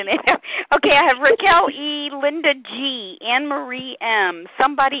humorous, isn't it? Okay, I have Raquel E., Linda G., Anne-Marie M.,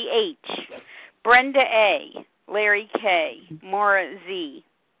 somebody H., Brenda A., Larry K., Maura Z.,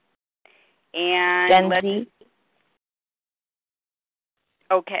 and Z.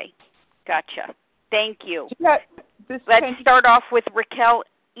 Okay, gotcha. Thank you. Let's start off with Raquel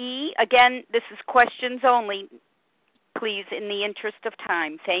E. Again, this is questions only, please, in the interest of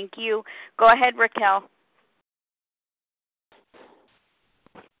time. Thank you. Go ahead, Raquel.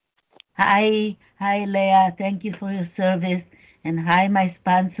 Hi, Leah. Thank you for your service. And hi, my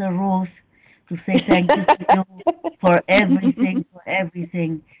sponsor, Ruth, to say thank you to you for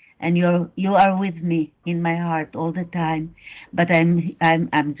everything. And you are with me in my heart all the time. But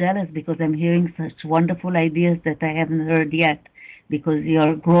I'm jealous because I'm hearing such wonderful ideas that I haven't heard yet, because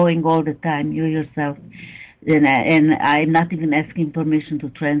you're growing all the time, you yourself. And I'm not even asking permission to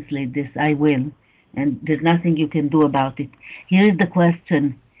translate this. I will. And there's nothing you can do about it. Here is the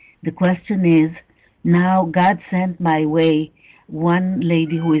question. The question is, now God sent my way one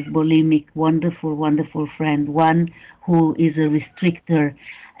lady who is bulimic, wonderful, wonderful friend, one who is a restrictor,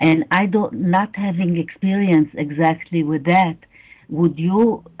 and not having experience exactly with that, would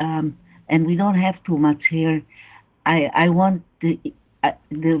you, and we don't have too much here, I want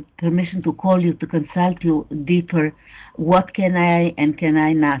the permission to call you, to consult you deeper. What can I and can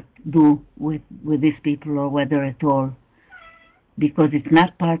I not do with these people, or whether at all? Because it's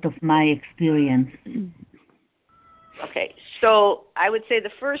not part of my experience. Okay, so I would say the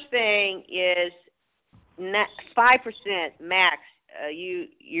first thing is 5% max.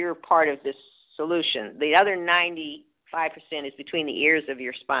 You're part of this solution. The other 95% is between the ears of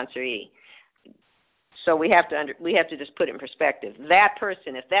your sponsoree. So we have to just put it in perspective. That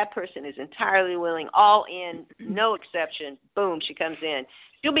person, if that person is entirely willing, all in, no exception, boom, she comes in.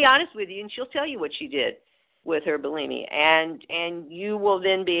 She'll be honest with you, and she'll tell you what she did with her bulimia, and you will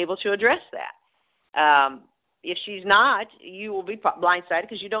then be able to address that. If she's not, you will be blindsided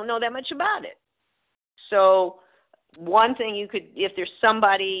because you don't know that much about it. So one thing you could, if there's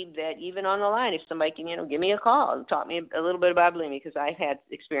somebody that even on the line, if somebody can, give me a call and talk me a little bit about bulimia, because I've had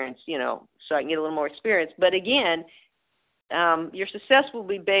experience, so I can get a little more experience. But again, your success will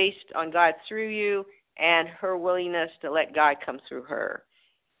be based on God through you and her willingness to let God come through her.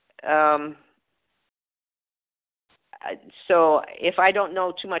 So if I don't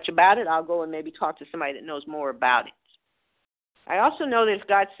know too much about it, I'll go and maybe talk to somebody that knows more about it. I also know that if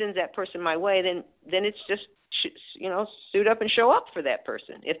God sends that person my way, then it's just, suit up and show up for that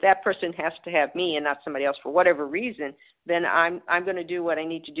person. If that person has to have me and not somebody else for whatever reason, then I'm going to do what I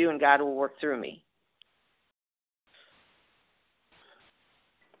need to do, and God will work through me.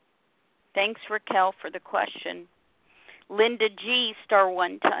 Thanks, Raquel, for the question. Linda G., star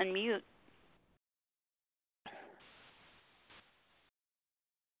 1 to unmute.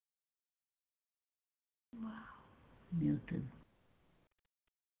 Muted.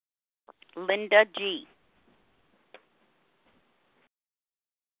 Linda G.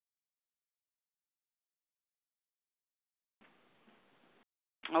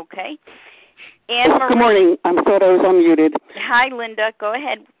 Okay. Good morning. I thought I was unmuted. Hi, Linda. Go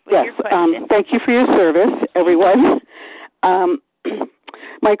ahead with your question. Thank you for your service, everyone.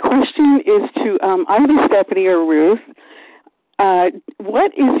 My question is to either Stephanie or Ruth.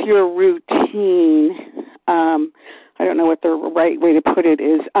 What is your routine? I don't know what the right way to put it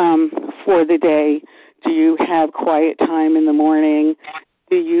is, for the day. Do you have quiet time in the morning?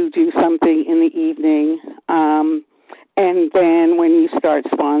 Do you do something in the evening? And then when you start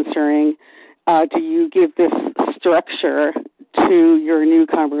sponsoring, do you give this structure to your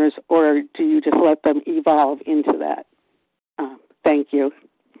newcomers, or do you just let them evolve into that? Thank you.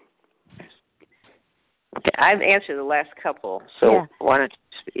 Okay, I've answered the last couple, so why don't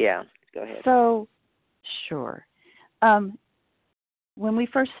you, go ahead. So, sure. When we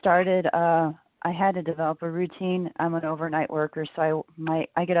first started, I had to develop a routine. I'm an overnight worker, so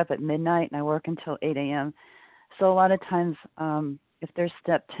I get up at midnight and I work until 8 a.m. So a lot of times, if there's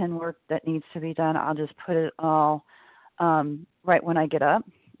step 10 work that needs to be done, I'll just put it all right when I get up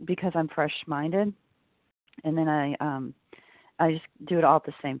because I'm fresh-minded, and then I just do it all at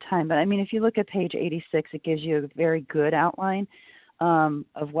the same time. But I mean, if you look at page 86, it gives you a very good outline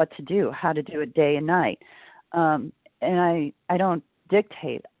of what to do, how to do it day and night. And I don't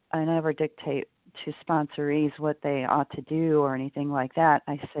dictate. I never dictate to sponsorees what they ought to do or anything like that.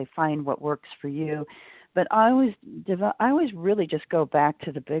 I say find what works for you. But I always really just go back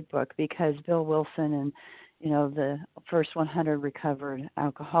to the big book because Bill Wilson and the first 100 recovered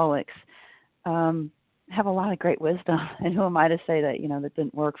alcoholics have a lot of great wisdom. And who am I to say that that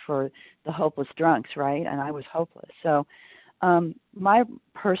didn't work for the hopeless drunks, right? And I was hopeless. So my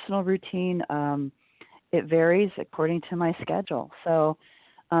personal routine it varies according to my schedule. So,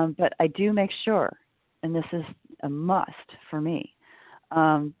 but I do make sure, and this is a must for me,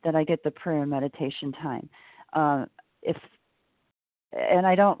 that I get the prayer and meditation time. And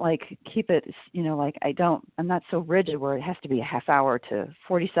I don't keep it, I'm not so rigid where it has to be a half hour to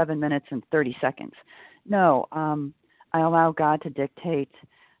 47 minutes and 30 seconds. No, I allow God to dictate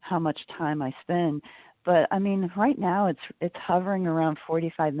how much time I spend. But I mean, right now it's hovering around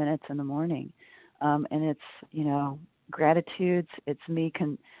 45 minutes in the morning. And it's, gratitudes. It's me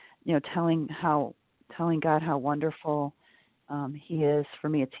telling God how wonderful he is. For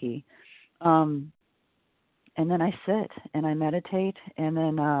me, it's he. And then I sit and I meditate, and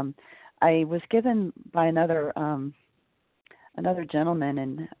then I was given by another gentleman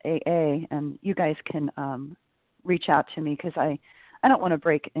in AA, and you guys can reach out to me because I don't want to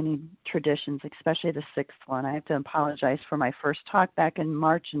break any traditions, especially the sixth one. I have to apologize for my first talk back in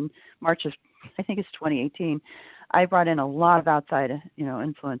March of I think it's 2018. I brought in a lot of outside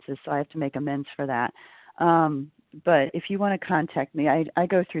influences, so I have to make amends for that. But if you want to contact me, I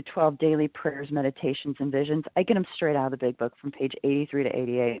go through 12 daily prayers, meditations, and visions. I get them straight out of the big book from page 83 to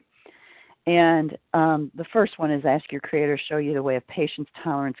 88. And the first one is ask your Creator to show you the way of patience,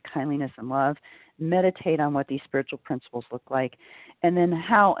 tolerance, kindliness, and love. Meditate on what these spiritual principles look like. And then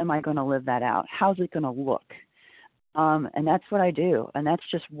how am I going to live that out? How's it going to look? And that's what I do. And that's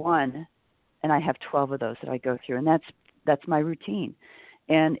just one. And I have 12 of those that I go through. And that's my routine.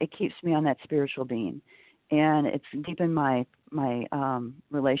 And it keeps me on that spiritual beam. And it's deepened my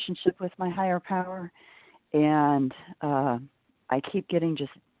relationship with my higher power. And I keep getting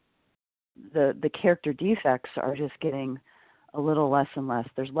just the character defects are just getting a little less and less.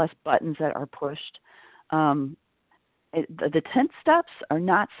 There's less buttons that are pushed. The 10 steps are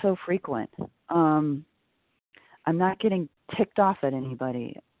not so frequent. I'm not getting ticked off at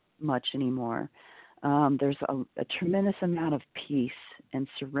anybody much anymore. There's a tremendous amount of peace and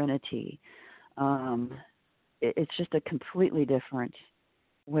serenity. It's just a completely different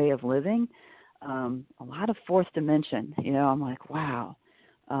way of living. A lot of fourth dimension. I'm like, wow.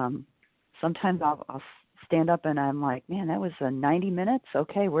 Sometimes I'll stand up and I'm like, man, that was 90 minutes.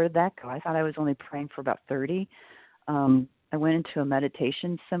 Okay, where did that go? I thought I was only praying for about 30. I went into a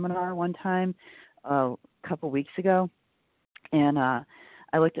meditation seminar one time a couple weeks ago, and I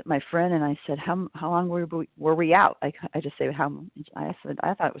looked at my friend and I said, how long were we out? I just say I said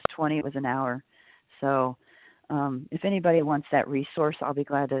I thought it was 20. It was an hour. So if anybody wants that resource, I'll be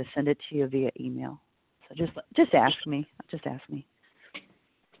glad to send it to you via email. So just ask me. Just ask me.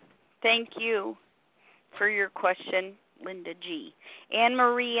 Thank you for your question, Linda G. Anne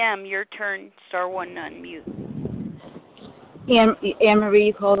Marie M., your turn. Star 1 to unmute. Anne Marie,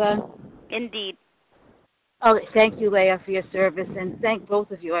 you called on? Indeed. Oh, thank you, Leah, for your service, and thank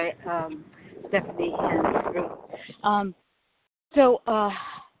both of you, Stephanie and Ruth. So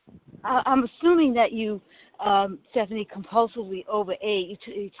I'm assuming that you, Stephanie, compulsively overate.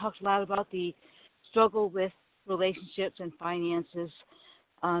 You talked a lot about the struggle with relationships and finances,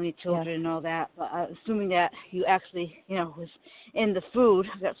 your children and all that. But assuming that you actually, was in the food,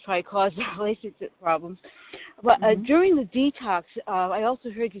 that's probably caused the relationship problems. But during the detox, I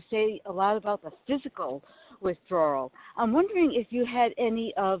also heard you say a lot about the physical withdrawal. I'm wondering if you had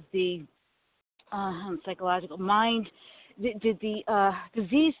any of the psychological mind. Did the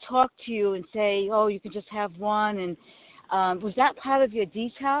disease talk to you and say, "Oh, you can just have one"? And was that part of your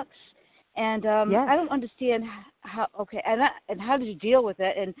detox? And yes. I don't understand how. Okay, and how did you deal with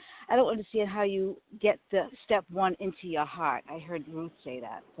it? And I don't understand how you get the step 1 into your heart. I heard Ruth say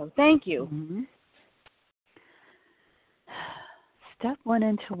that. So thank you. Mm-hmm. Step 1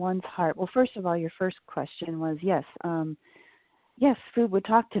 into one's heart. Well, first of all, your first question was yes. Yes, food would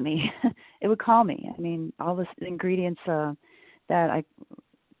talk to me. It would call me. I mean, all the ingredients that I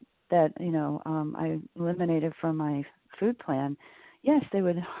eliminated from my food plan, yes, they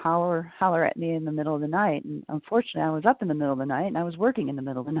would holler at me in the middle of the night. And unfortunately, I was up in the middle of the night and I was working in the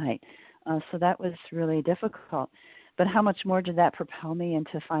middle of the night. So that was really difficult. But how much more did that propel me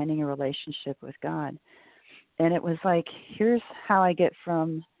into finding a relationship with God? And it was like, here's how I get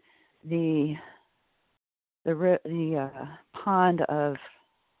from the pond of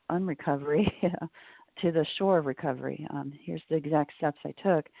unrecovery to the shore of recovery. Here's the exact steps I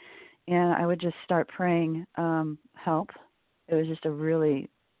took. And I would just start praying, help. It was just a really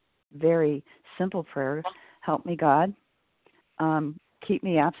very simple prayer. Help me, God. Keep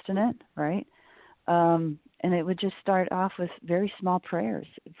me abstinent, right? And it would just start off with very small prayers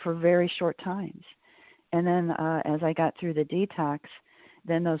for very short times. And then as I got through the detox,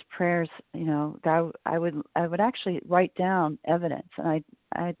 then those prayers, I would actually write down evidence. And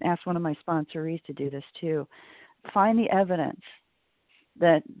I asked one of my sponsorees to do this too. Find the evidence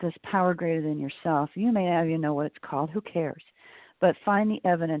that this power greater than yourself, you may not even know what it's called, who cares? But find the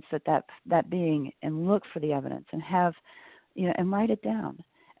evidence that being, and look for the evidence and have, and write it down.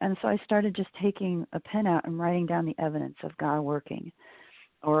 And so I started just taking a pen out and writing down the evidence of God working,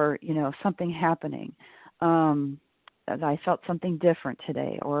 or, something happening. I felt something different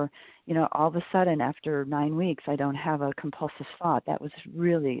today, or, all of a sudden after 9 weeks, I don't have a compulsive thought. That was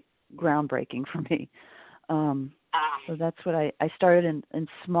really groundbreaking for me. So that's what I started in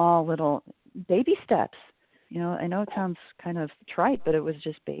small little baby steps. I know it sounds kind of trite, but it was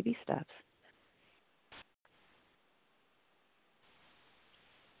just baby steps.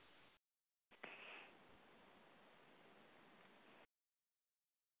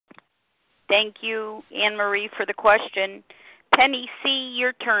 Thank you, Anne-Marie, for the question. Penny C.,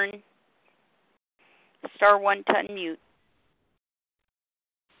 your turn. *1 to unmute.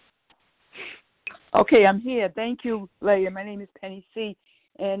 Okay, I'm here. Thank you, Leah. My name is Penny C.,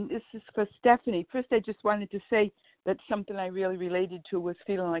 and this is for Stephanie. First, I just wanted to say that something I really related to was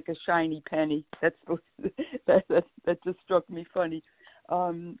feeling like a shiny penny. That just struck me funny,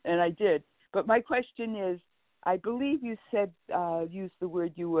 and I did. But my question is, I believe you said, used the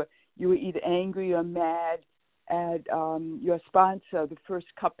word you were either angry or mad at your sponsor the first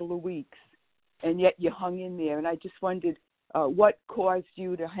couple of weeks, and yet you hung in there. And I just wondered what caused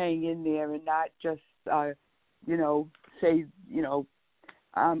you to hang in there and not just, say,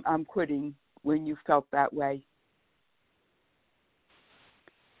 I'm quitting when you felt that way.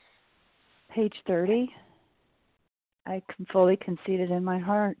 Page 30, I fully conceded in my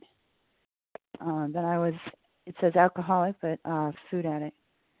heart that I was, it says alcoholic, but food addict.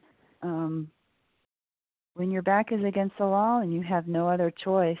 When your back is against the wall and you have no other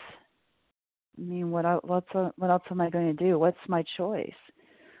choice, I mean, what else am I going to do? What's my choice?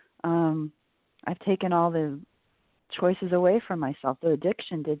 I've taken all the choices away from myself. The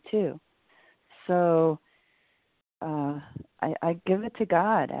addiction did too. So I give it to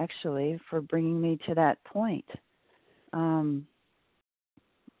God, actually, for bringing me to that point. And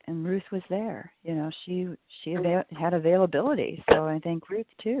Ruth was there. She had availability. So I thank Ruth,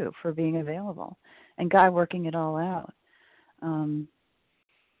 too, for being available. And God working it all out.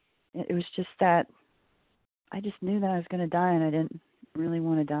 It was just that I just knew that I was going to die, and I didn't really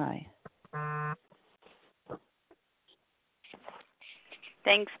want to die.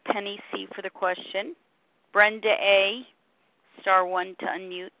 Thanks, Penny C., for the question. Brenda A., *1 to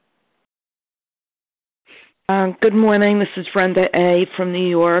unmute. Good morning. This is Brenda A. from New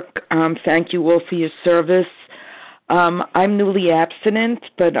York. Thank you all for your service. I'm newly abstinent,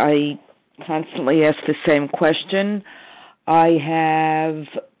 but I constantly ask the same question. I have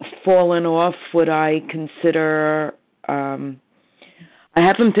fallen off what I consider, I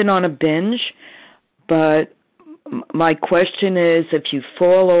haven't been on a binge, but my question is, if you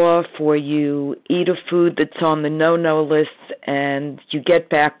fall off or you eat a food that's on the no-no list and you get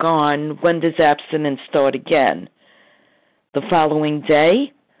back on, when does abstinence start again? The following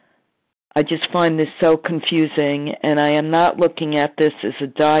day? I just find this so confusing, and I am not looking at this as a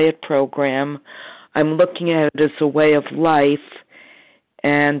diet program. I'm looking at it as a way of life,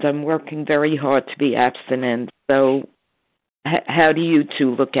 and I'm working very hard to be abstinent. So how do you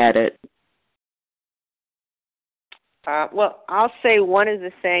two look at it? Well, I'll say one of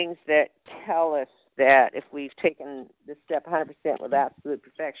the things that tell us that if we've taken the step 100% with absolute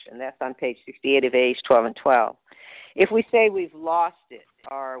perfection, that's on page 68 of age 12 and 12. If we say we've lost it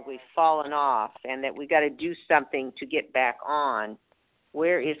or we've fallen off and that we've got to do something to get back on,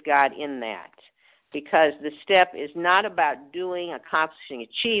 where is God in that? Because the step is not about doing, accomplishing,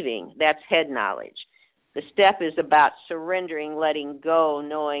 achieving. That's head knowledge. The step is about surrendering, letting go,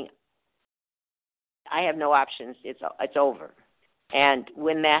 knowing I have no options. It's over. And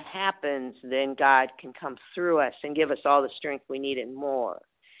when that happens, then God can come through us and give us all the strength we need and more.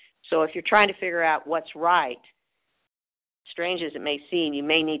 So if you're trying to figure out what's right, strange as it may seem, you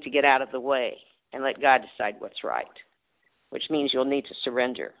may need to get out of the way and let God decide what's right, which means you'll need to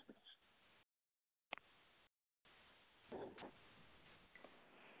surrender.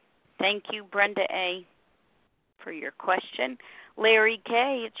 Thank you, Brenda A., for your question. Larry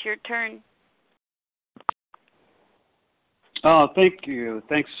K., it's your turn. Oh, thank you.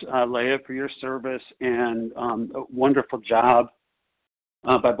 Thanks, Leah, for your service and a wonderful job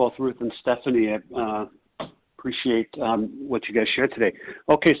by both Ruth and Stephanie. I appreciate what you guys shared today.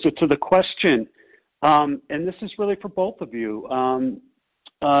 Okay, so to the question, and this is really for both of you.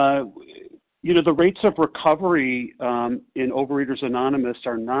 The rates of recovery in Overeaters Anonymous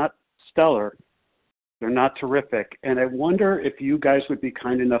are not stellar. They're not terrific. And I wonder if you guys would be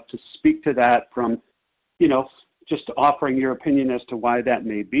kind enough to speak to that from, just offering your opinion as to why that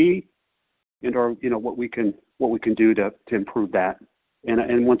may be, and or what we can do to improve that.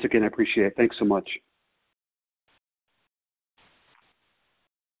 And once again, I appreciate it. Thanks so much.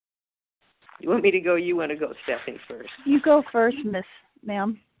 You want me to go? You want to go, Stephanie, first? You go first,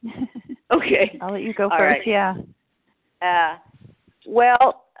 ma'am. Okay. I'll let you go All first. Right. Yeah.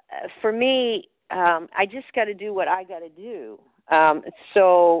 For me, I just got to do what I got to do.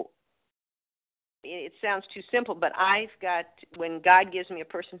 So it sounds too simple, but when God gives me a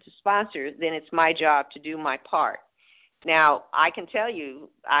person to sponsor, then it's my job to do my part. Now, I can tell you,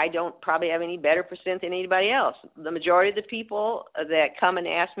 I don't probably have any better percent than anybody else. The majority of the people that come and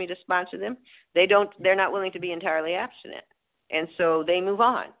ask me to sponsor them, they're not willing to be entirely abstinent. And so they move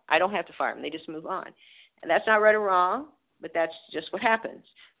on. I don't have to fire them. They just move on. And that's not right or wrong, but that's just what happens.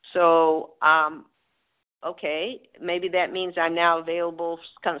 So, okay, maybe that means I'm now available.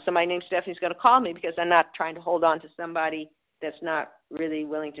 Somebody named Stephanie's going to call me because I'm not trying to hold on to somebody that's not really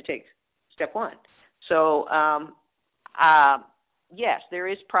willing to take step one. So, yes, there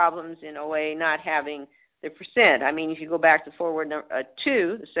is problems in OA not having the percent. I mean, if you go back to forward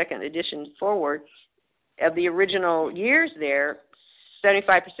 2, the second edition forward, of the original years there,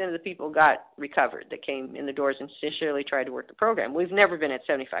 75% of the people got recovered that came in the doors and sincerely tried to work the program. We've never been at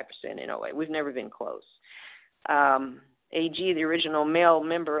 75% in OA. We've never been close. AG, the original male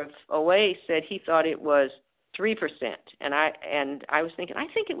member of OA, said he thought it was 3%, and I was thinking, I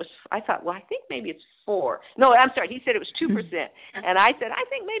think maybe it's 4. No, I'm sorry, he said it was 2%, and I said, I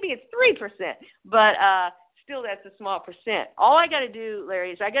think maybe it's 3%, but still that's a small percent. All I got to do,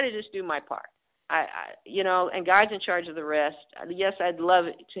 Larry, is I got to just do my part. And God's in charge of the rest. Yes, I'd love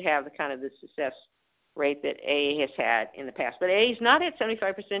to have the success rate that AA has had in the past, but AA is not at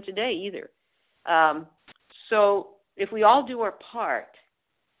 75% today either. So if we all do our part,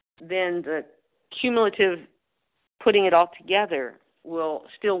 then the cumulative putting it all together will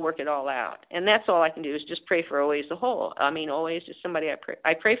still work it all out. And that's all I can do is just pray for OA as a whole. I mean, OA is just somebody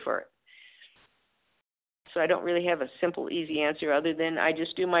I pray for it. So I don't really have a simple, easy answer other than I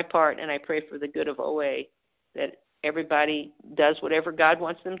just do my part and I pray for the good of OA, that everybody does whatever God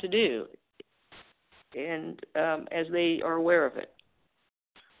wants them to do, and as they are aware of it.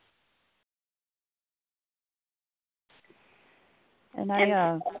 And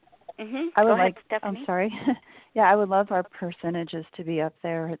I would Go ahead, like. Stephanie. I'm sorry. Yeah, I would love our percentages to be up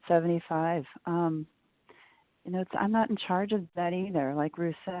there at 75. I'm not in charge of that either, like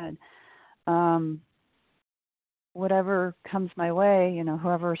Ruth said. Whatever comes my way,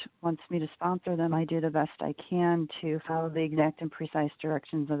 whoever wants me to sponsor them, I do the best I can to follow the exact and precise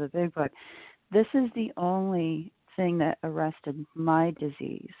directions of the Big Book. This is the only thing that arrested my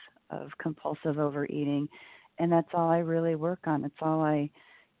disease of compulsive overeating, and that's all I really work on. It's all I,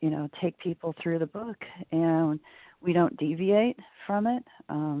 take people through the book, and we don't deviate from it.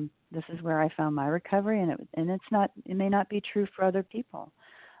 This is where I found my recovery, and it may not be true for other people,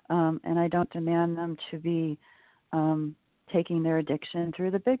 and I don't demand them to be taking their addiction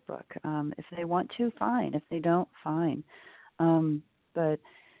through the Big Book. If they want to, fine. If they don't, fine. But,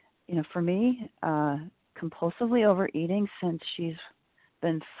 for me, compulsively overeating since she's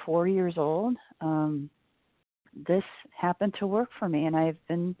been 4 years old, this happened to work for me, and I've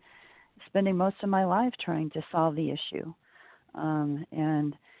been spending most of my life trying to solve the issue.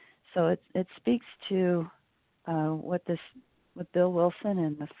 And so it speaks to what Bill Wilson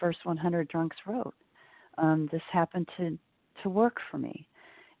and the first 100 drunks wrote. This happened to work for me,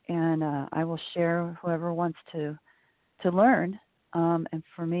 and I will share whoever wants to learn. And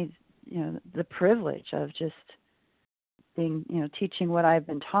for me, the privilege of just being, teaching what I've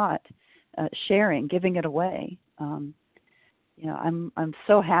been taught, sharing, giving it away. I'm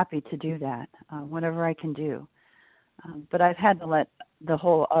so happy to do that, whatever I can do. But I've had to let the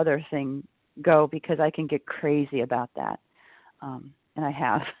whole other thing go because I can get crazy about that. And I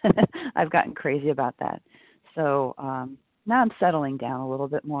have. I've gotten crazy about that. So now I'm settling down a little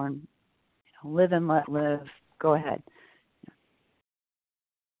bit more and live and let live. Go ahead.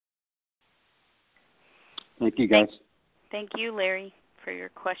 Thank you, guys. Thank you, Larry, for your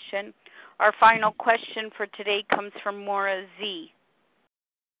question. Our final question for today comes from Maura Z.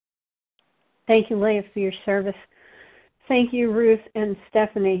 Thank you, Leah, for your service. Thank you, Ruth and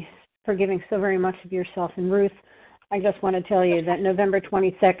Stephanie, for giving so very much of yourself. And Ruth, I just want to tell you that November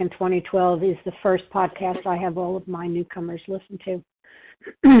 22nd, 2012 is the first podcast I have all of my newcomers listen to.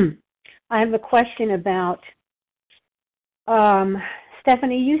 I have a question about,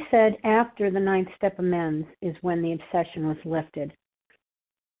 Stephanie, you said after the 9th step amends is when the obsession was lifted.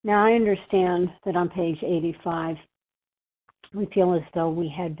 Now, I understand that on page 85, we feel as though we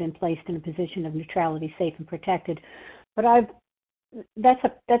had been placed in a position of neutrality, safe and protected. But that's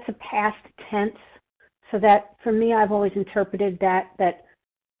a past tense, so that for me, I've always interpreted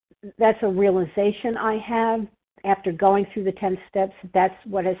that's a realization I have after going through the 10 steps. That's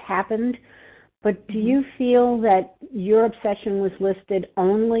what has happened. But do you feel that your obsession was lifted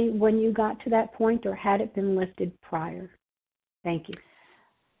only when you got to that point, or had it been lifted prior? Thank you.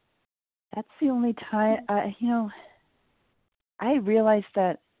 That's the only time, I realized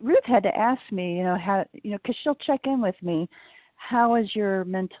that Ruth had to ask me, how, because she'll check in with me. How is your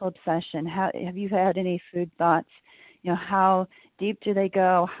mental obsession? Have you had any food thoughts? How deep do they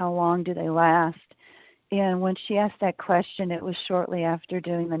go? How long do they last? And when she asked that question, it was shortly after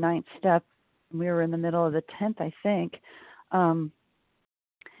doing the 9th step. We were in the middle of the 10th, I think.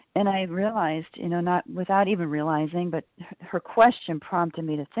 And I realized, not without even realizing, but her question prompted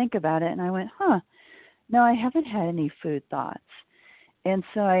me to think about it. And I went, no, I haven't had any food thoughts. And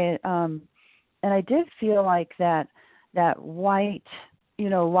so I did feel like that white,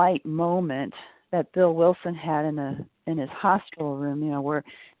 light moment that Bill Wilson had in his hospital room, where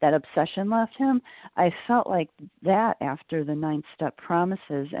that obsession left him. I felt like that after the 9th step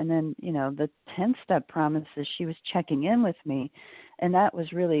promises, and then the 10th step promises. She was checking in with me, and that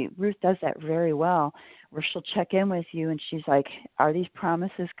was really, Ruth does that very well, where she'll check in with you, and she's like, "Are these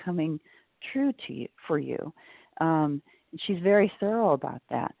promises coming true to you for you?" And she's very thorough about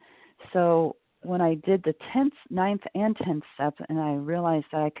that. So when I did the 10th, 9th, and 10th step, and I realized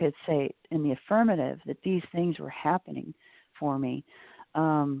that I could say in the affirmative that these things were happening for me,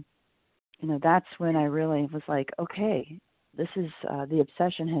 that's when I really was like, okay, this is, the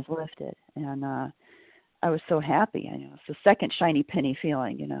obsession has lifted. And I was so happy. It's the second shiny penny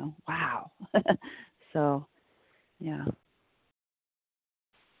feeling, wow. So, yeah.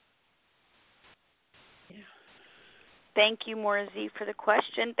 Thank you, Maura Z, for the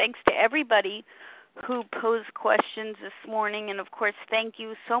question. Thanks to everybody who posed questions this morning. And, of course, thank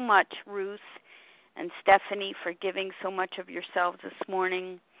you so much, Ruth and Stephanie, for giving so much of yourselves this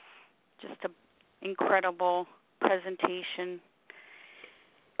morning. Just an incredible presentation.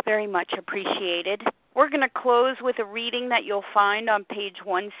 Very much appreciated. We're going to close with a reading that you'll find on page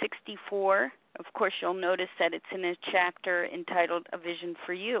 164. Of course, you'll notice that it's in a chapter entitled A Vision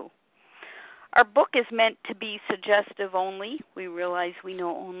for You. Our book is meant to be suggestive only. We realize we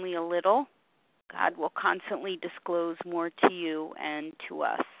know only a little. God will constantly disclose more to you and to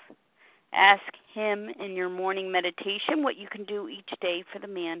us. Ask Him in your morning meditation what you can do each day for the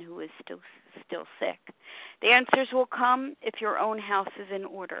man who is still sick. The answers will come if your own house is in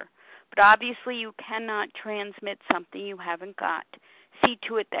order. But obviously you cannot transmit something you haven't got. See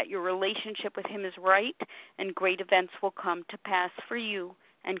to it that your relationship with Him is right, and great events will come to pass for you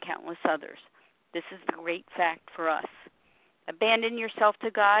and countless others. This is the great fact for us. Abandon yourself to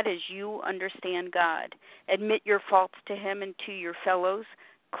God as you understand God. Admit your faults to Him and to your fellows.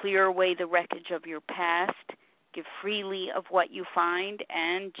 Clear away the wreckage of your past. Give freely of what you find,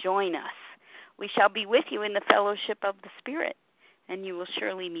 and join us. We shall be with you in the fellowship of the Spirit, and you will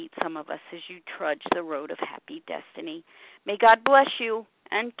surely meet some of us as you trudge the road of happy destiny. May God bless you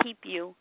and keep you.